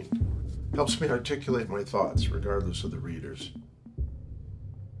explain. Helps me articulate my thoughts, regardless of the readers.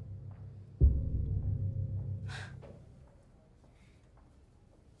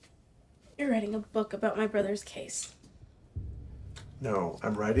 You're writing a book about my brother's case. No,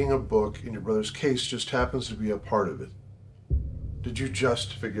 I'm writing a book, and your brother's case just happens to be a part of it. Did you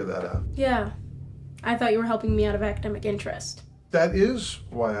just figure that out? Yeah. I thought you were helping me out of academic interest. That is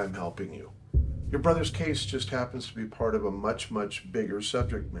why I'm helping you. Your brother's case just happens to be part of a much, much bigger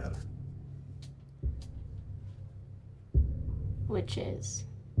subject matter. Which is?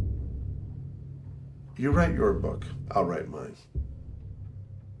 You write your book, I'll write mine.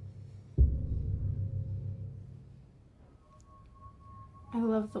 I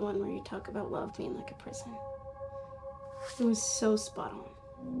love the one where you talk about love being like a prison. It was so spot on.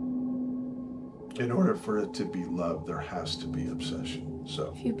 In order for it to be love, there has to be obsession,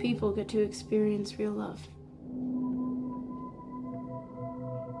 so. Few people get to experience real love.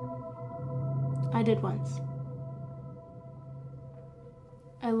 I did once.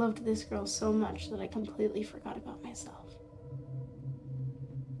 I loved this girl so much that I completely forgot about myself.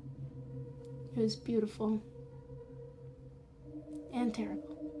 It was beautiful. And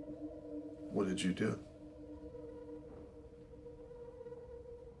terrible. What did you do?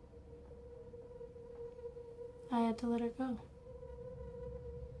 I had to let her go.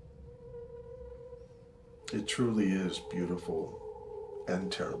 It truly is beautiful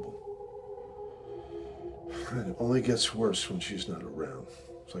and terrible. And it only gets worse when she's not around.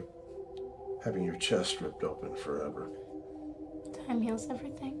 It's like having your chest ripped open forever. Time heals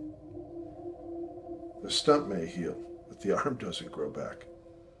everything. The stump may heal, but the arm doesn't grow back.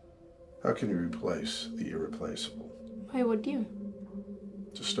 How can you replace the irreplaceable? Why would you?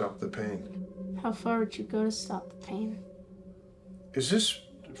 To stop the pain. How far would you go to stop the pain? Is this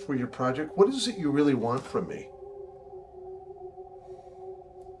for your project? What is it you really want from me?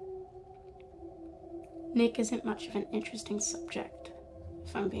 Nick isn't much of an interesting subject,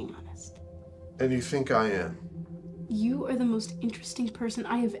 if I'm being honest. And you think I am? You are the most interesting person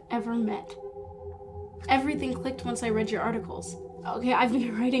I have ever met. Everything clicked once I read your articles. Okay, I've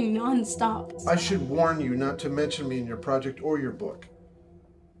been writing non-stop. I should warn you not to mention me in your project or your book.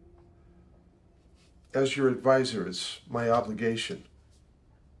 As your advisor, it's my obligation.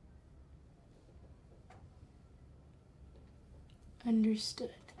 Understood.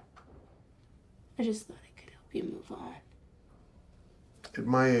 I just thought I could help you move on. At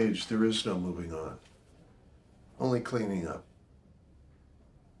my age, there is no moving on. Only cleaning up.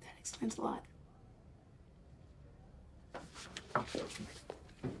 That explains a lot.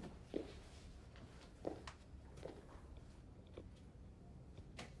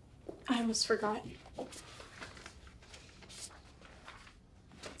 I almost forgot.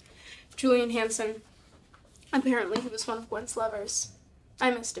 Julian Hansen. Apparently he was one of Gwen's lovers.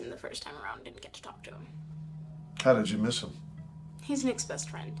 I missed him the first time around, didn't get to talk to him. How did you miss him? He's Nick's best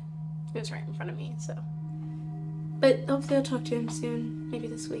friend. He was right in front of me, so. But hopefully I'll talk to him soon, maybe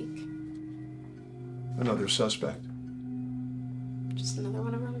this week. Another suspect. Just another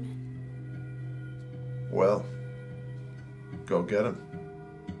one of our men. Well, go get him.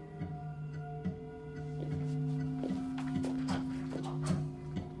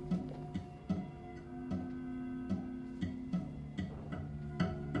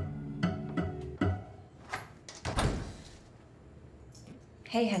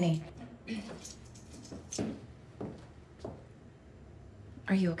 Hey, honey.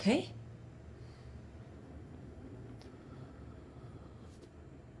 Are you okay?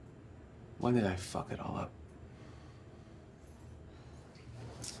 When did I fuck it all up?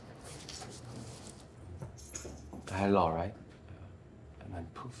 I had it all right. And then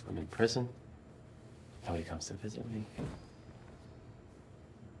poof, I'm in prison. Nobody comes to visit me. It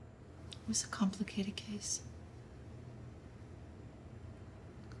was a complicated case.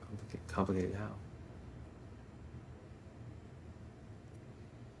 Complicated how?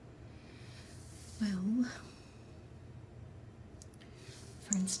 Well,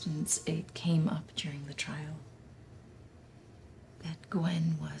 for instance, it came up during the trial that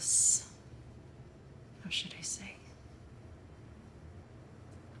Gwen was, how should I say,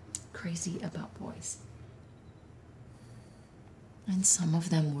 crazy about boys. And some of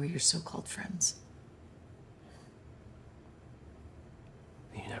them were your so-called friends.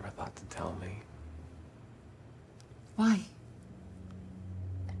 You never thought to tell me. Why?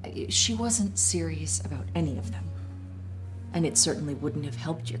 She wasn't serious about any of them. And it certainly wouldn't have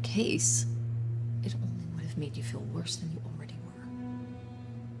helped your case. It only would have made you feel worse than you already were.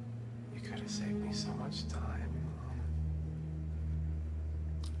 You could have saved me so much time.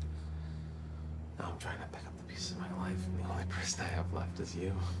 Now I'm trying to pick up the pieces of my life, and the only person I have left is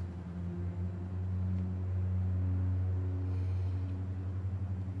you.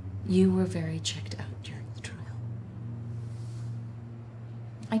 You were very checked out during the trial.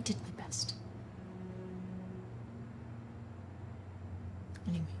 I did my best.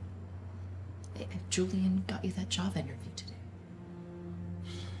 Anyway, Julian got you that job interview today.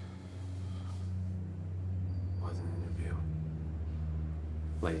 It wasn't an interview.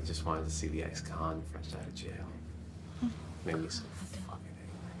 Lady just wanted to see the ex-con fresh out of jail. Made me so fucking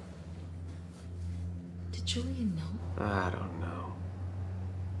angry. Did Julian know? I don't know.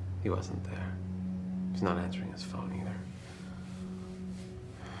 He wasn't there. He's not answering his phone either.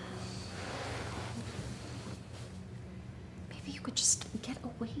 Maybe you could just get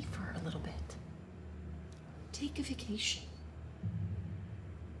away for a little bit. Take a vacation.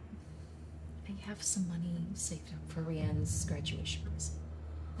 I have some money saved up for Rianne's graduation present.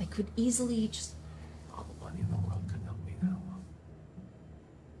 I could easily just... All the money in the world couldn't help me now.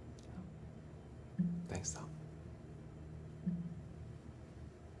 Thanks, though.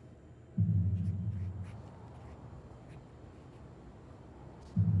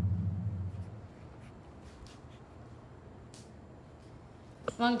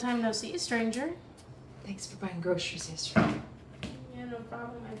 Long time no see, stranger. Thanks for buying groceries yesterday. Yeah, no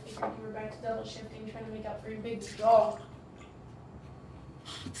problem. I figured you were back to double shifting, trying to make up for your big withdrawal.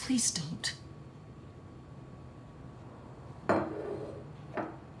 Please don't.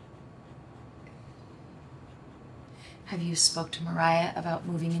 Have you spoke to Mariah about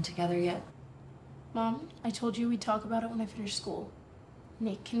moving in together yet? Mom, I told you we'd talk about it when I finish school.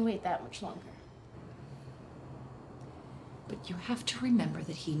 Nick can wait that much longer. But you have to remember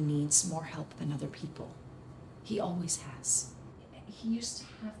that he needs more help than other people. He always has. he used to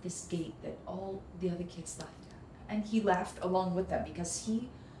have this gait that all the other kids laughed at. And he laughed along with them because he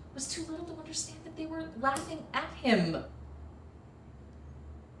was too little to understand that they were laughing at him.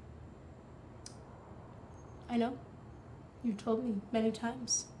 I know. You've told me many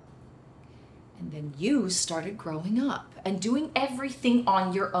times. And then you started growing up and doing everything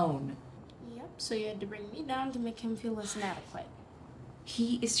on your own. Yep, so you had to bring me down to make him feel less inadequate.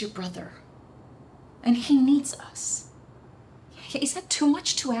 He is your brother. And he needs us. Is that too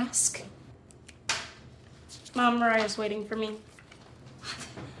much to ask? Mom, Mariah's waiting for me.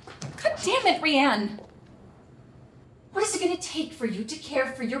 God damn it, Rianne! What is it gonna take for you to care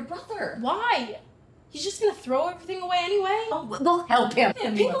for your brother? Why? He's just gonna throw everything away anyway? Oh, we'll help him.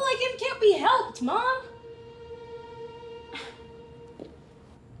 People like him can't be helped, Mom.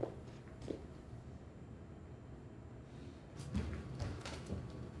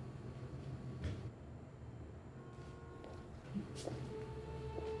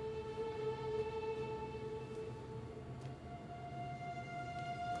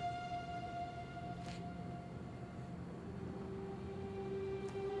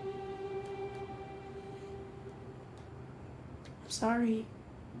 Sorry.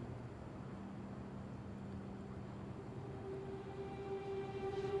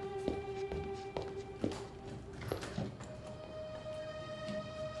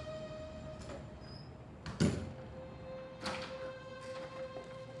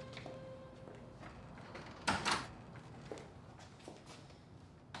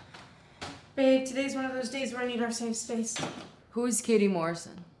 Babe, today's one of those days where I need our safe space. Who is Katie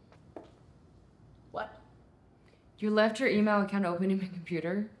Morrison? What? You left your email account open in my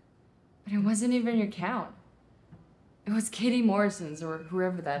computer, but it wasn't even your account. It was Katie Morrison's or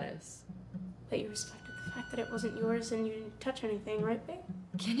whoever that is. But you respected the fact that it wasn't yours and you didn't touch anything, right, babe?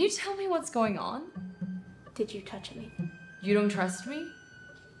 Can you tell me what's going on? Did you touch anything? You don't trust me?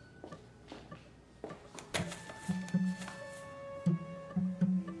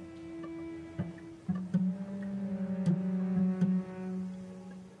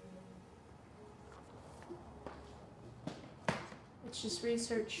 It's just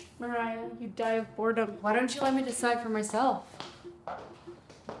research. Mariah, you die of boredom. Why don't you let me decide for myself?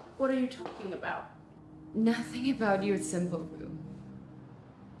 What are you talking about? Nothing about you, it's simple, Boo.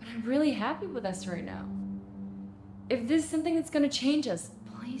 But I'm really happy with us right now. If this is something that's gonna change us,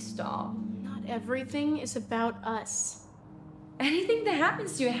 please stop. Not everything is about us. Anything that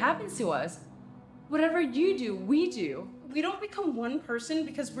happens to you happens to us. Whatever you do, we do. We don't become one person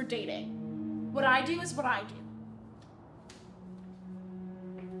because we're dating. What I do is what I do.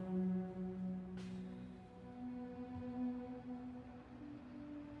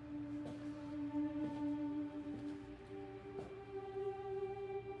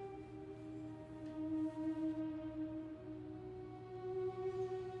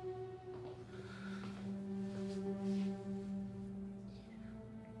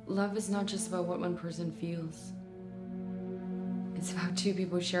 Love is not just about what one person feels. It's about two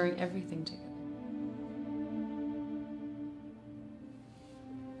people sharing everything together.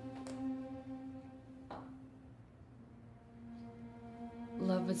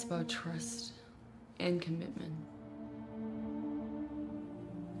 Love is about trust and commitment.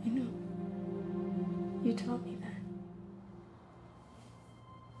 I know. You taught me that.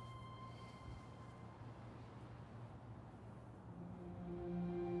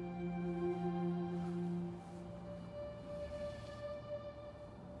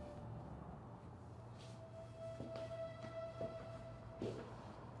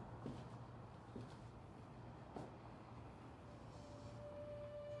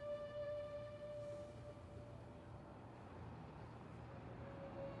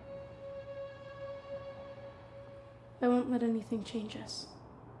 I won't let anything change us.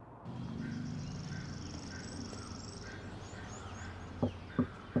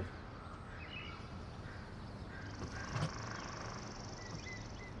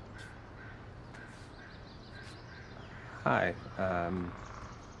 Hi. I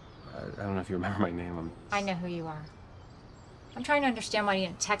don't know if you remember my name. I know who you are. I'm trying to understand why you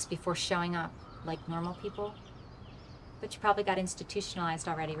didn't text before showing up, like normal people. But you probably got institutionalized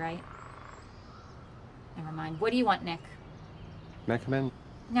already, right? Never mind. What do you want, Nick? Can I come in?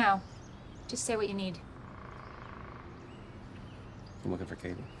 No. Just say what you need. I'm looking for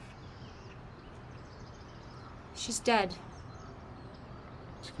Katie. She's dead.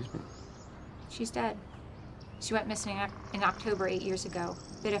 Excuse me? She's dead. She went missing in October 8 years ago,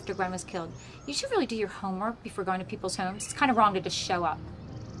 a bit after Gwen was killed. You should really do your homework before going to people's homes. It's kind of wrong to just show up.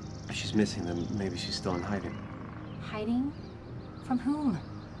 If she's missing, then maybe she's still in hiding. Hiding? From whom?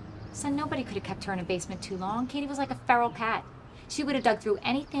 Son, nobody could have kept her in a basement too long. Katie was like a feral cat. She would have dug through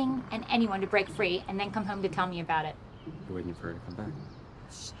anything and anyone to break free and then come home to tell me about it. You're waiting for her to come back.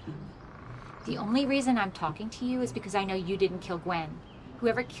 The only reason I'm talking to you is because I know you didn't kill Gwen.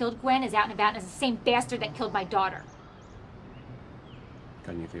 Whoever killed Gwen is out and about and is the same bastard that killed my daughter.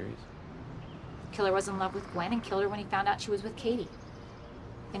 Got any theories? The killer was in love with Gwen and killed her when he found out she was with Katie.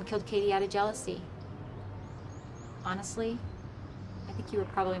 Then killed Katie out of jealousy. Honestly, I think you were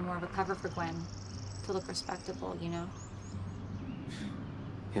probably more of a cover for Gwen to look respectable, you know?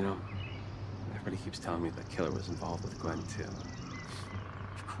 You know, everybody keeps telling me the killer was involved with Gwen, too.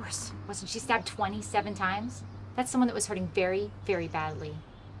 Of course. Wasn't she stabbed 27 times? That's someone that was hurting very, very badly.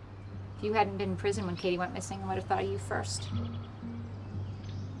 If you hadn't been in prison when Katie went missing, I would have thought of you first.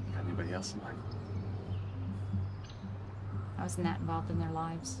 Got anybody else in mind? I wasn't that involved in their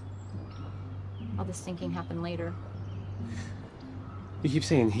lives. All this thinking happened later. You keep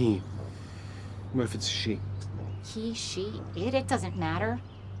saying he. What if it's she? He, she, it doesn't matter.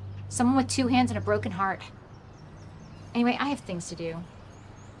 Someone with 2 hands and a broken heart. Anyway, I have things to do.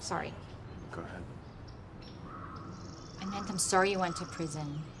 Sorry. Go ahead. I meant I'm sorry you went to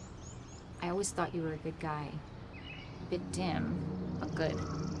prison. I always thought you were a good guy. A bit dim, but good.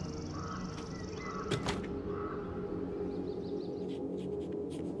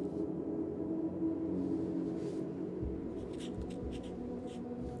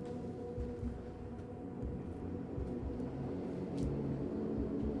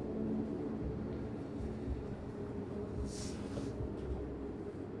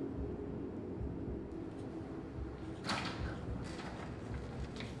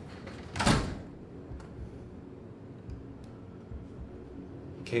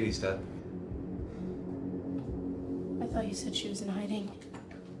 Katie's dead. I thought you said she was in hiding.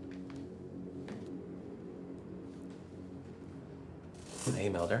 I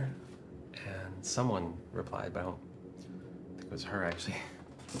emailed her, and someone replied, but I don't think it was her, actually.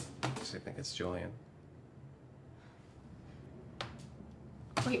 I actually think it's Julian.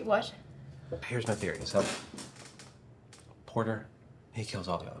 Wait, what? Here's my theory. So, Porter, he kills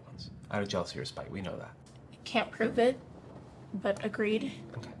all the other ones. Out of jealousy or spite, we know that. Can't prove it, but agreed.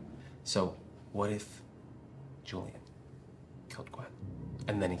 Okay. So, what if Julian killed Gwen,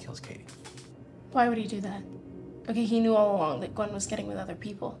 and then he kills Katie? Why would he do that? Okay, he knew all along that Gwen was getting with other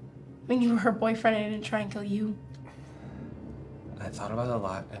people. I mean, you were her boyfriend and he didn't try and kill you. I thought about it a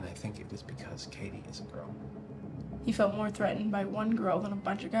lot, and I think it is because Katie is a girl. He felt more threatened by one girl than a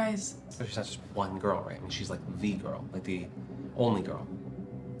bunch of guys. But she's not just one girl, right? I mean, she's like the girl, like the only girl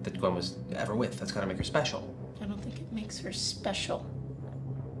that Gwen was ever with. That's gotta make her special. I don't think it makes her special.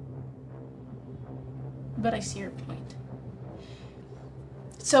 But I see your point.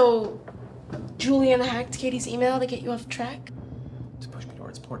 So, Julian hacked Katie's email to get you off track? To push me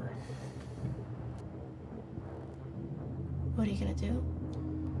towards Porter. What are you gonna do?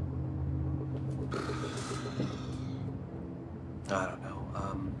 I don't know.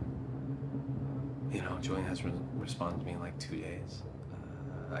 You know, Julian hasn't responded to me in like 2 days.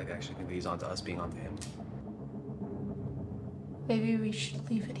 I actually think that he's onto us being onto him. Maybe we should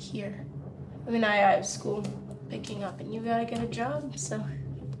leave it here. I mean, I have school picking up and you gotta get a job, so.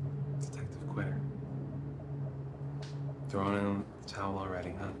 Detective quitter. Throwing in the towel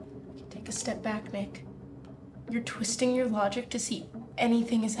already, huh? Take a step back, Nick. You're twisting your logic to see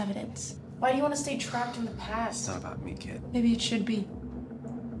anything as evidence. Why do you want to stay trapped in the past? It's not about me, kid. Maybe it should be.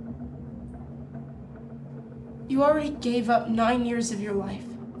 You already gave up 9 years of your life.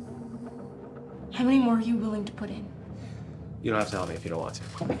 How many more are you willing to put in? You don't have to tell me if you don't want to.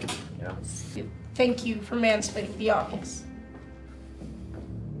 You know? Thank you for mansplaining the obvious.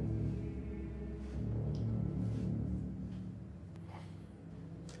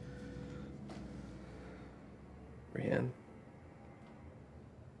 Rianne.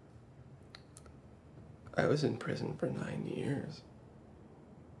 I was in prison for 9 years.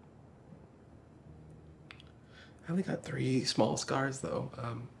 I only got 3 small scars, though.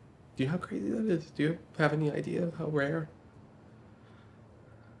 Do you know how crazy that is? Do you have any idea of how rare?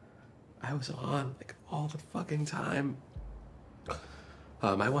 I was on, like, all the fucking time.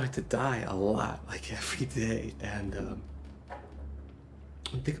 I wanted to die a lot, like, every day. And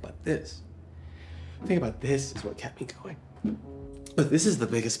think about this. Think about this is what kept me going. But this is the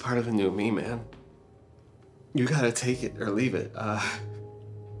biggest part of the new me, man. You gotta take it or leave it.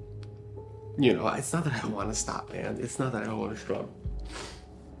 You know, it's not that I don't want to stop, man. It's not that I don't want to struggle.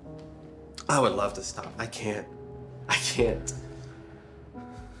 I would love to stop. I can't. I can't.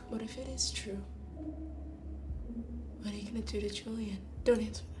 What if it is true? What are you gonna do to Julian? Don't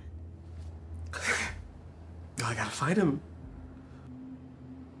answer that. I gotta find him.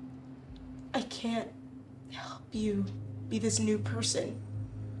 I can't help you be this new person.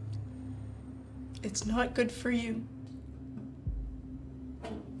 It's not good for you.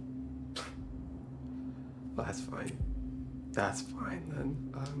 Well, that's fine. That's fine then.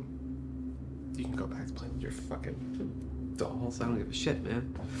 You can go back to playing with your fucking dolls. I don't give a shit,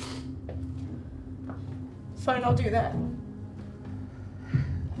 man. Fine, I'll do that.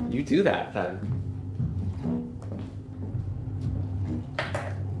 You do that then.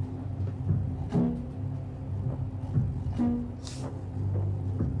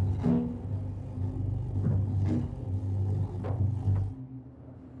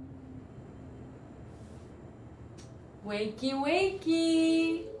 Wakey,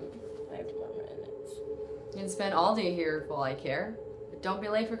 wakey! I have 4 minutes. You can spend all day here if all I care. But don't be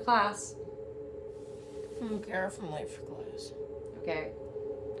late for class. I don't care if I'm late for class. Okay.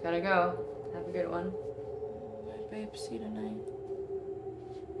 Gotta go. Have a good one. Bye, babe. See you tonight.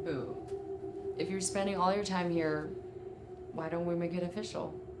 Boo. If you're spending all your time here, why don't we make it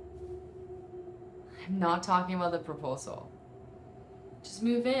official? I'm not talking about the proposal. Just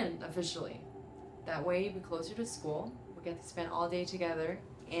move in officially. That way you'll be closer to school, we'll get to spend all day together,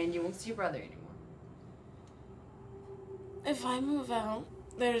 and you won't see your brother anymore. If I move out,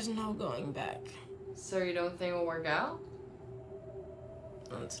 there's no going back. So you don't think it'll work out?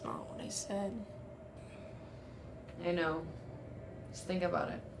 That's not what I said. I know. Just think about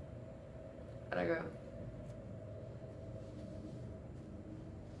it. Gotta go.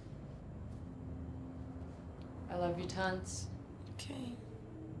 I love you tons. Okay.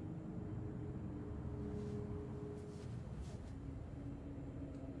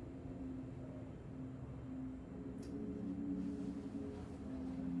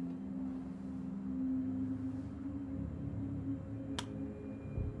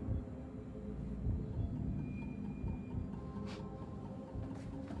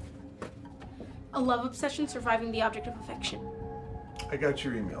 A love obsession surviving the object of affection. I got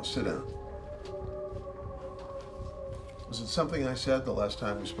your email. Sit down. Was it something I said the last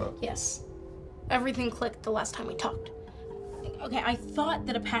time we spoke? Yes. Everything clicked the last time we talked. Okay, I thought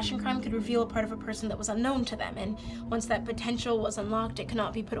that a passion crime could reveal a part of a person that was unknown to them, and once that potential was unlocked, it could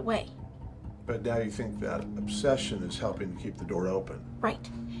not be put away. But now you think that obsession is helping to keep the door open. Right.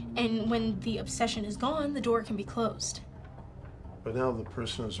 And when the obsession is gone, the door can be closed. But now the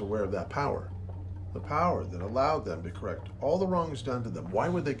person is aware of that power. The power that allowed them to correct all the wrongs done to them. Why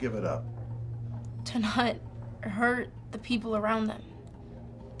would they give it up? To not hurt the people around them.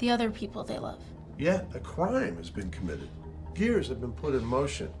 The other people they love. Yet a crime has been committed. Gears have been put in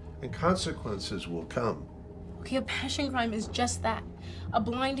motion, and consequences will come. Okay, a passion crime is just that. A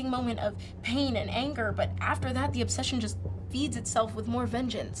blinding moment of pain and anger, but after that, the obsession just feeds itself with more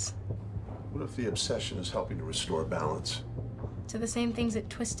vengeance. What if the obsession is helping to restore balance? To the same things it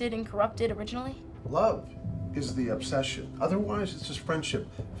twisted and corrupted originally? Love is the obsession. Otherwise, it's just friendship,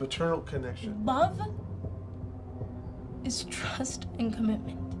 fraternal connection. Love is trust and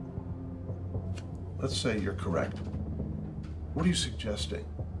commitment. Let's say you're correct. What are you suggesting?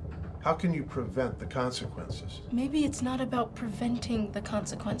 How can you prevent the consequences? Maybe it's not about preventing the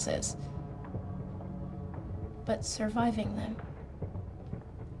consequences, but surviving them.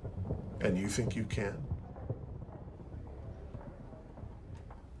 And you think you can?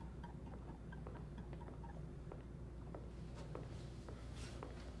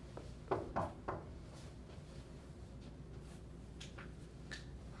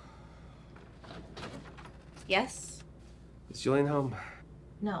 Yes? Is Julian home?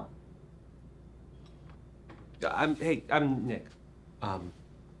 No. I'm Nick. I've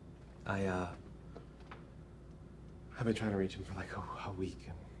been trying to reach him for like a week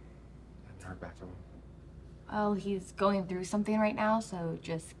and I haven't heard back from him. Well, he's going through something right now, so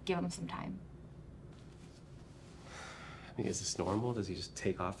just give him some time. I mean, is this normal? Does he just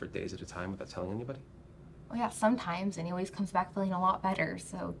take off for days at a time without telling anybody? Well, yeah, sometimes, and he always comes back feeling a lot better,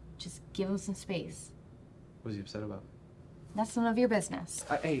 so just give him some space. What is he upset about? That's none of your business.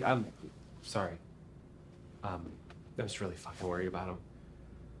 Hey, I'm sorry. I'm just really fucking worried about him.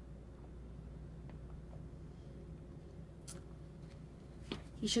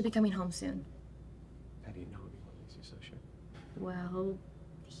 He should be coming home soon. How do you know what makes you so sure? Well,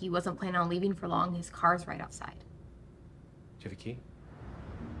 he wasn't planning on leaving for long. His car's right outside. Do you have a key?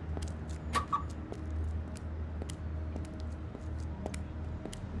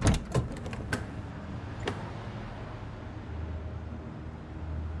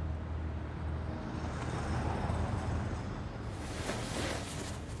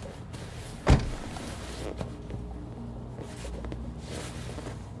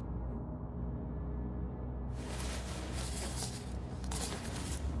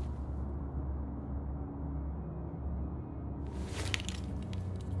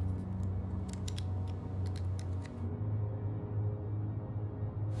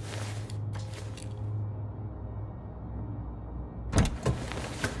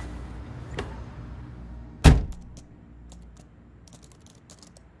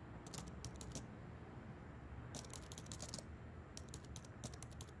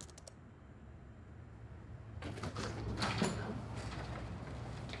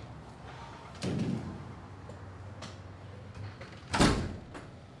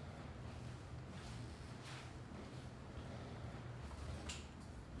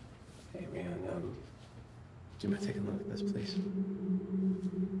 Do you mind taking a look at this, please?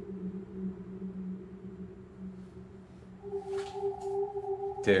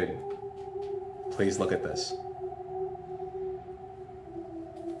 Dude, please look at this.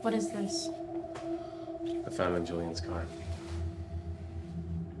 What is this? I found it in Julian's car.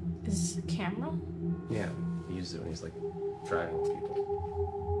 Is this a camera? Yeah, he used it when he's like driving with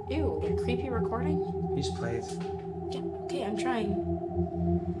people. Ew, a creepy recording? You just play it. Yeah, okay, I'm trying.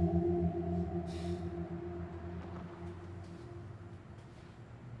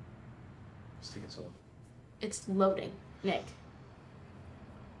 Just take it slow. It's loading, Nick.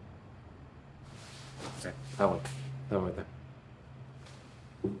 Okay, that one. That one right there.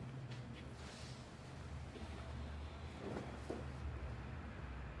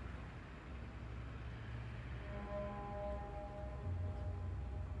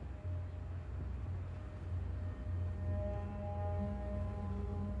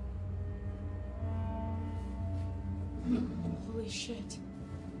 Holy shit.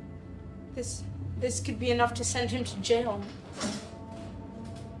 This could be enough to send him to jail.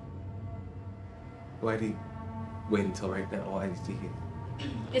 Why'd he wait until right now? Why did he?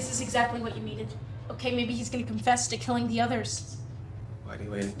 This is exactly what you needed. Okay, maybe he's gonna confess to killing the others. Why'd he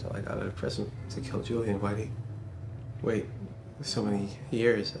wait until I got out of prison to kill Julian? Why'd he wait so many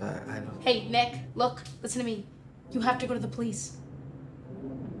years? I don't... Hey, Nick, look, listen to me. You have to go to the police.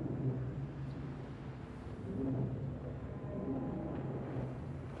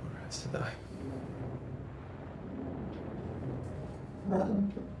 Or has to die.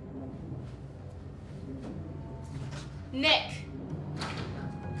 Nick!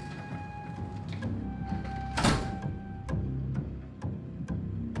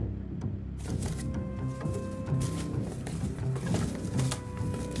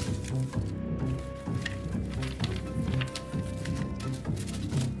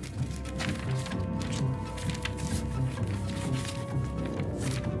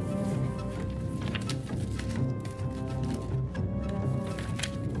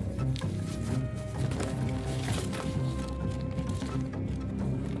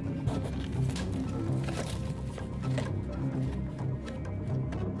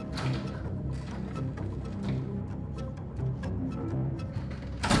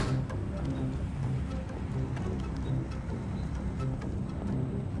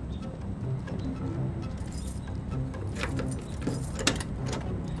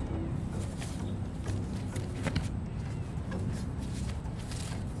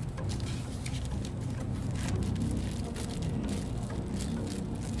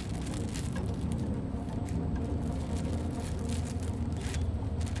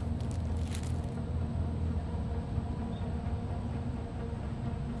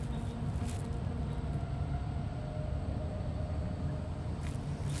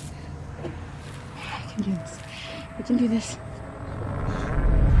 I can do this. I can do this.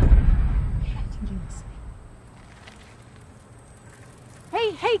 I can do this.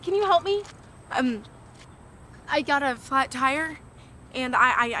 Hey, can you help me? I got a flat tire, and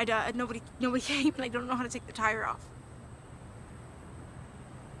nobody came, and I don't know how to take the tire off.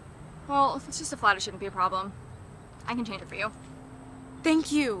 Well, if it's just a flat, it shouldn't be a problem. I can change it for you.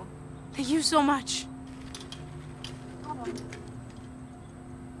 Thank you. Thank you so much.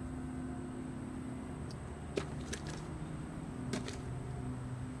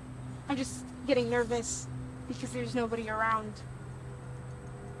 I'm just getting nervous because there's nobody around.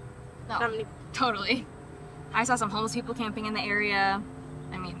 No, totally. I saw some homeless people camping in the area.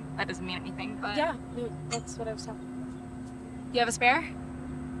 I mean, that doesn't mean anything, but... Yeah, that's what I was talking. You have a spare?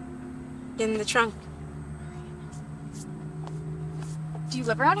 In the trunk. Do you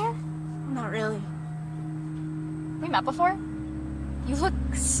live around here? Not really. We met before? You look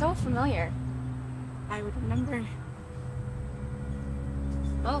so familiar. I would remember.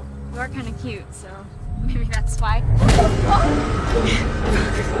 Well, you are kind of cute, so maybe that's why.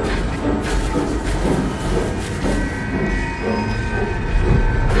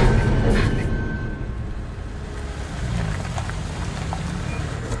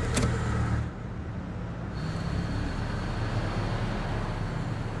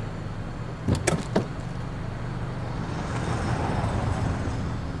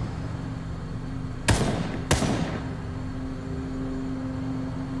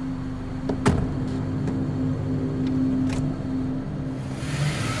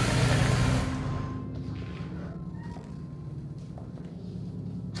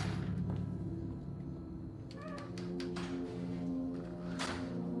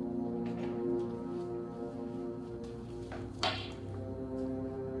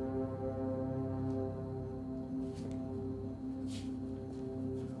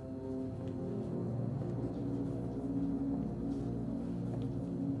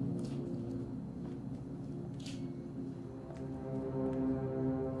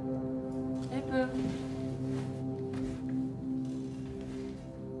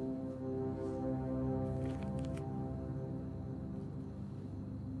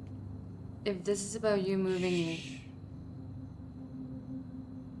 If this is about you moving...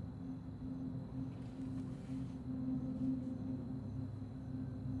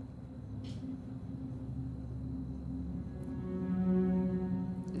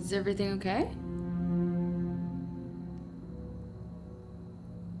 Is everything okay?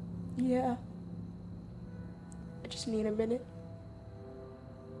 Yeah. I just need a minute.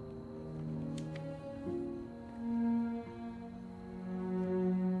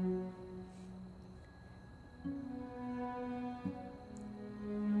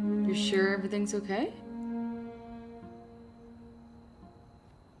 You're sure everything's okay?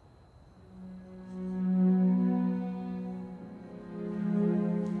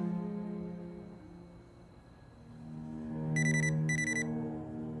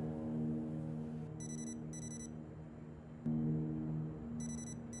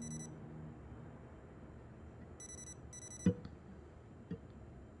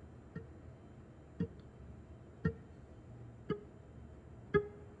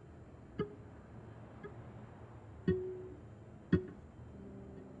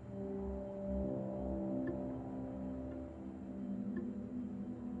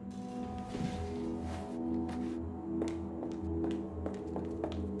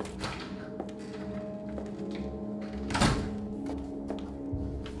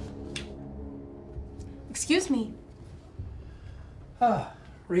 Excuse me. Ah,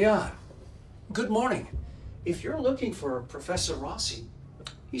 Rianne. Good morning. If you're looking for Professor Rossi,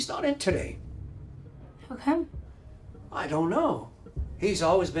 he's not in today. How come? I don't know. He's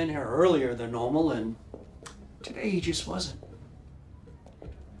always been here earlier than normal, and today he just wasn't.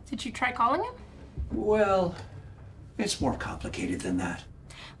 Did you try calling him? Well, it's more complicated than that.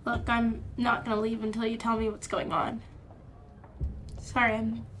 Look, I'm not gonna leave until you tell me what's going on. Sorry,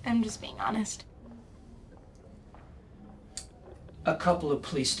 I'm just being honest. A couple of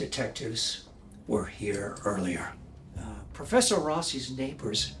police detectives were here earlier. Professor Rossi's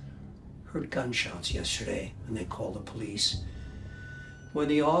neighbors heard gunshots yesterday, and they called the police. When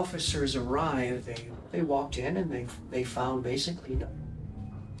the officers arrived, they walked in and they found basically no...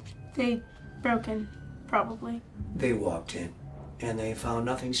 They broke in, probably. They walked in, and they found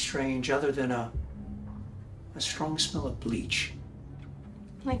nothing strange other than a strong smell of bleach.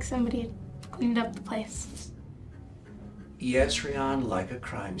 Like somebody had cleaned up the place. Yes, Rianne, like a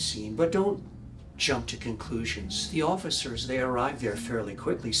crime scene, but don't jump to conclusions. The officers, they arrived there fairly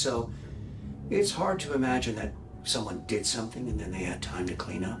quickly, so it's hard to imagine that someone did something and then they had time to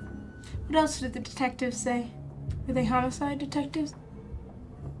clean up. What else did the detectives say? Were they homicide detectives?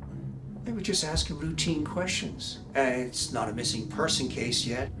 They were just asking routine questions. It's not a missing person case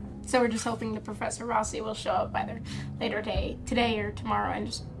yet. So we're just hoping that Professor Rossi will show up either later today or tomorrow and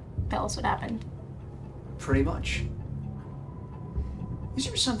just tell us what happened. Pretty much. Is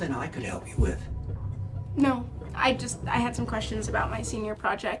there something I could help you with? No, I had some questions about my senior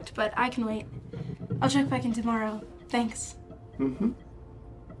project, but I can wait. I'll check back in tomorrow. Thanks. Mm-hmm.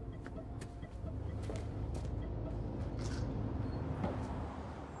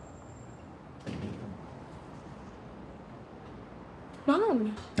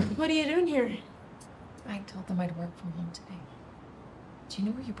 Mom, what are you doing here? I told them I'd work from home today. Do you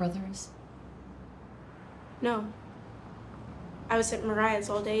know where your brother is? No. I was at Mariah's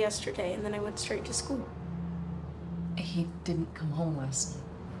all day yesterday, and then I went straight to school. He didn't come home last night.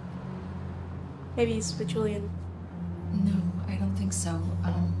 Maybe he's with Julian. No, I don't think so.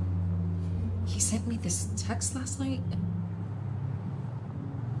 He sent me this text last night.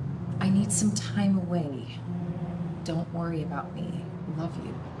 I need some time away. Don't worry about me. Love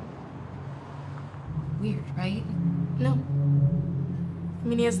you. Weird, right? No. I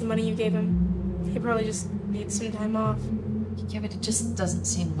mean, he has the money you gave him. He probably just needs some time off. Yeah, but it just doesn't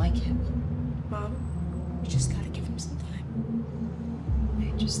seem like him. Mom, you just gotta give him some time.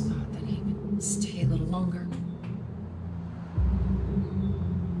 I just thought that he would stay a little longer.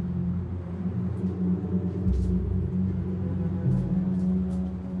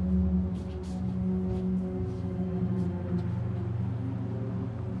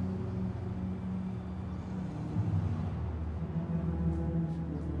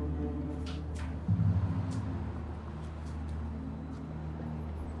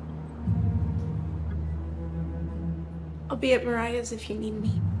 I'll be at Mariah's if you need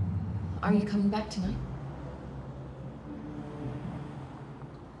me. Are you coming back tonight?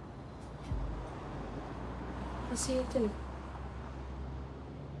 I'll see you at dinner.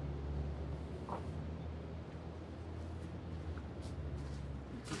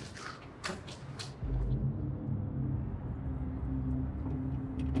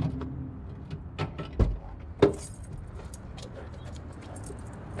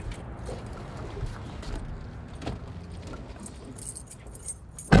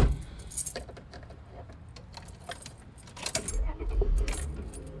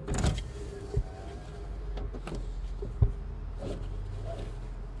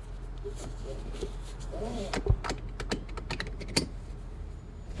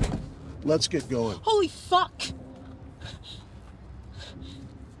 Let's get going. Holy fuck!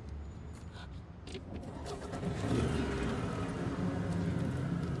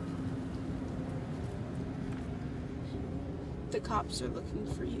 The cops are looking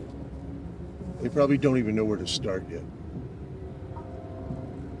for you. They probably don't even know where to start yet.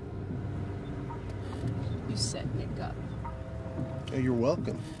 You set Nick up. Hey, you're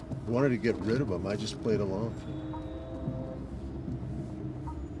welcome. I wanted to get rid of him. I just played along.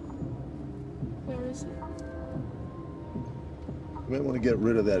 Where is he? You might want to get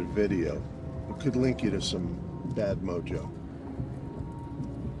rid of that video. It could link you to some bad mojo.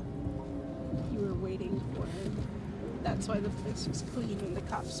 You were waiting for him. That's why the place was clean and the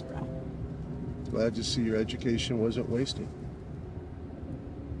cops were out. Glad to see your education wasn't wasted.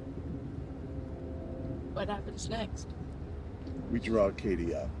 What happens next? We draw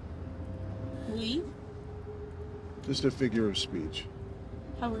Katie out. We? Just a figure of speech.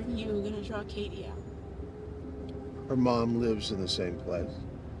 How are you gonna draw Katie out? Her mom lives in the same place.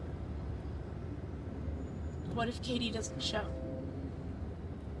 What if Katie doesn't show?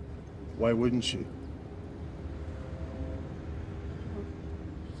 Why wouldn't she?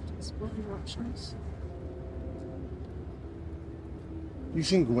 Explore your options. You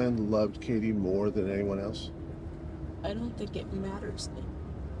think Gwen loved Katie more than anyone else? I don't think it matters then.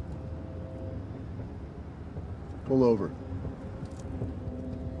 Pull over.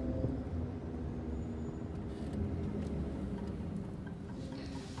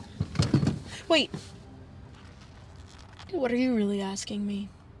 Wait. What are you really asking me?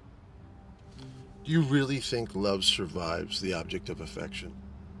 Do you really think love survives the object of affection?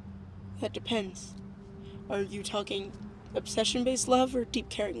 That depends. Are you talking obsession-based love or deep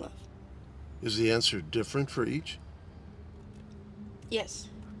caring love? Is the answer different for each? Yes.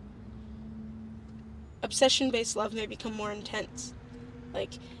 Obsession-based love may become more intense.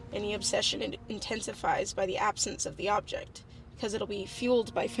 Like any obsession, it intensifies by the absence of the object, because it'll be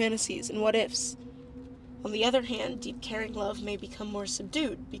fueled by fantasies and what-ifs. On the other hand, deep caring love may become more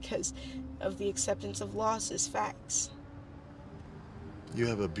subdued because of the acceptance of loss as facts. You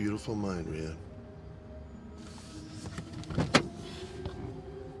have a beautiful mind, Rianne.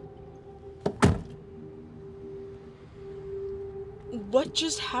 What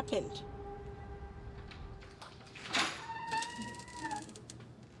just happened?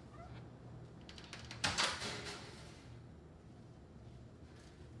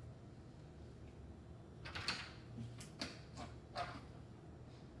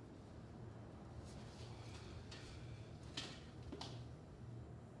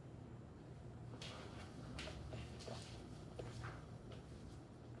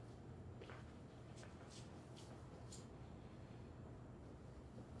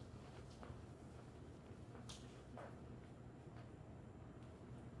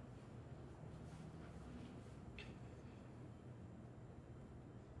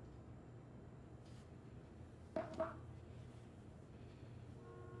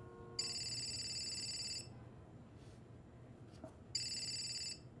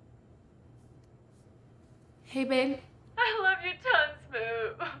 Hey, babe. I love you tons,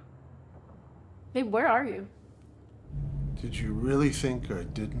 Boo. Babe, where are you? Did you really think I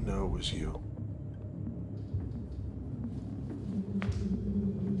didn't know it was you?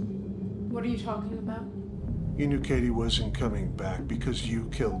 What are you talking about? You knew Katie wasn't coming back because you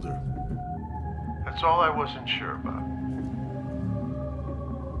killed her. That's all I wasn't sure about.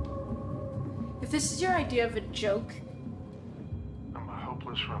 If this is your idea of a joke... I'm a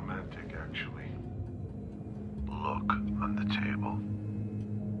hopeless romantic, actually. Look on the table.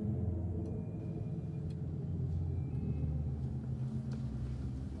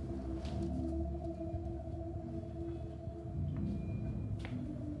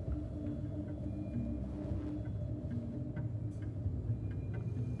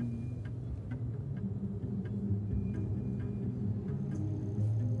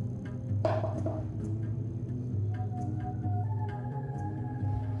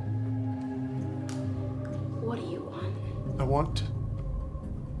 What do you want? I want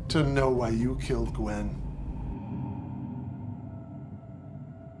to know why you killed Gwen.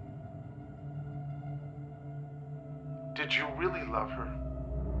 Did you really love her?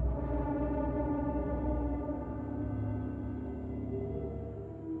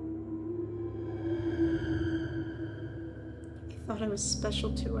 I thought I was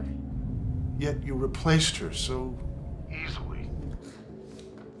special to her. Yet you replaced her so easily.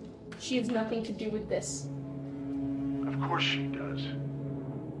 She has nothing to do with this. Of course she does.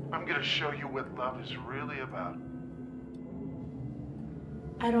 I'm gonna show you what love is really about.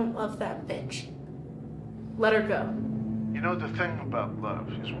 I don't love that bitch. Let her go. You know, the thing about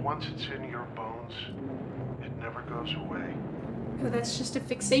love is once it's in your bones, it never goes away. No, that's just a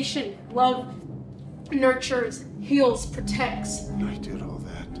fixation. Love nurtures, heals, protects. I did all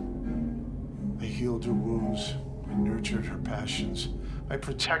that. I healed her wounds. I nurtured her passions. I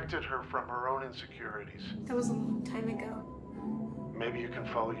protected her from her own insecurities. That was a long time ago. Maybe you can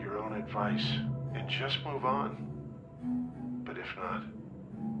follow your own advice and just move on. But if not,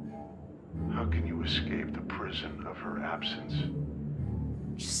 how can you escape the prison of her absence?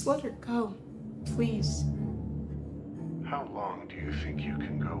 Just let her go, please. How long do you think you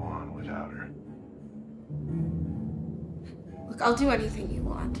can go on without her? Look, I'll do anything you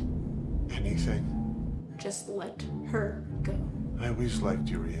want. Anything? Just let her go. I always liked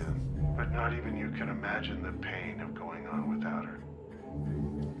you, Rianne, but not even you can imagine the pain of going on without her.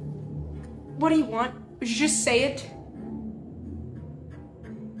 What do you want? Would you just say it?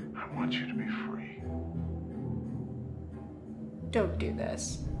 I want you to be free. Don't do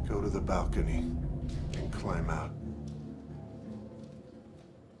this. Go to the balcony and climb out.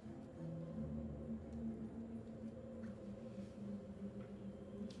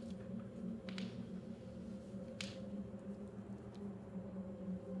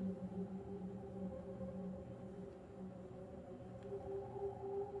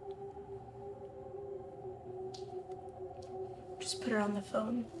 Just put her on the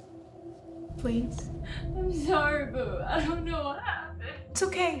phone. Please. I'm sorry, Boo. I don't know what happened. It's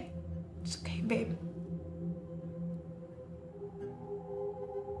okay. It's okay, babe.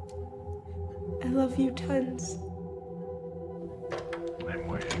 I love you tons.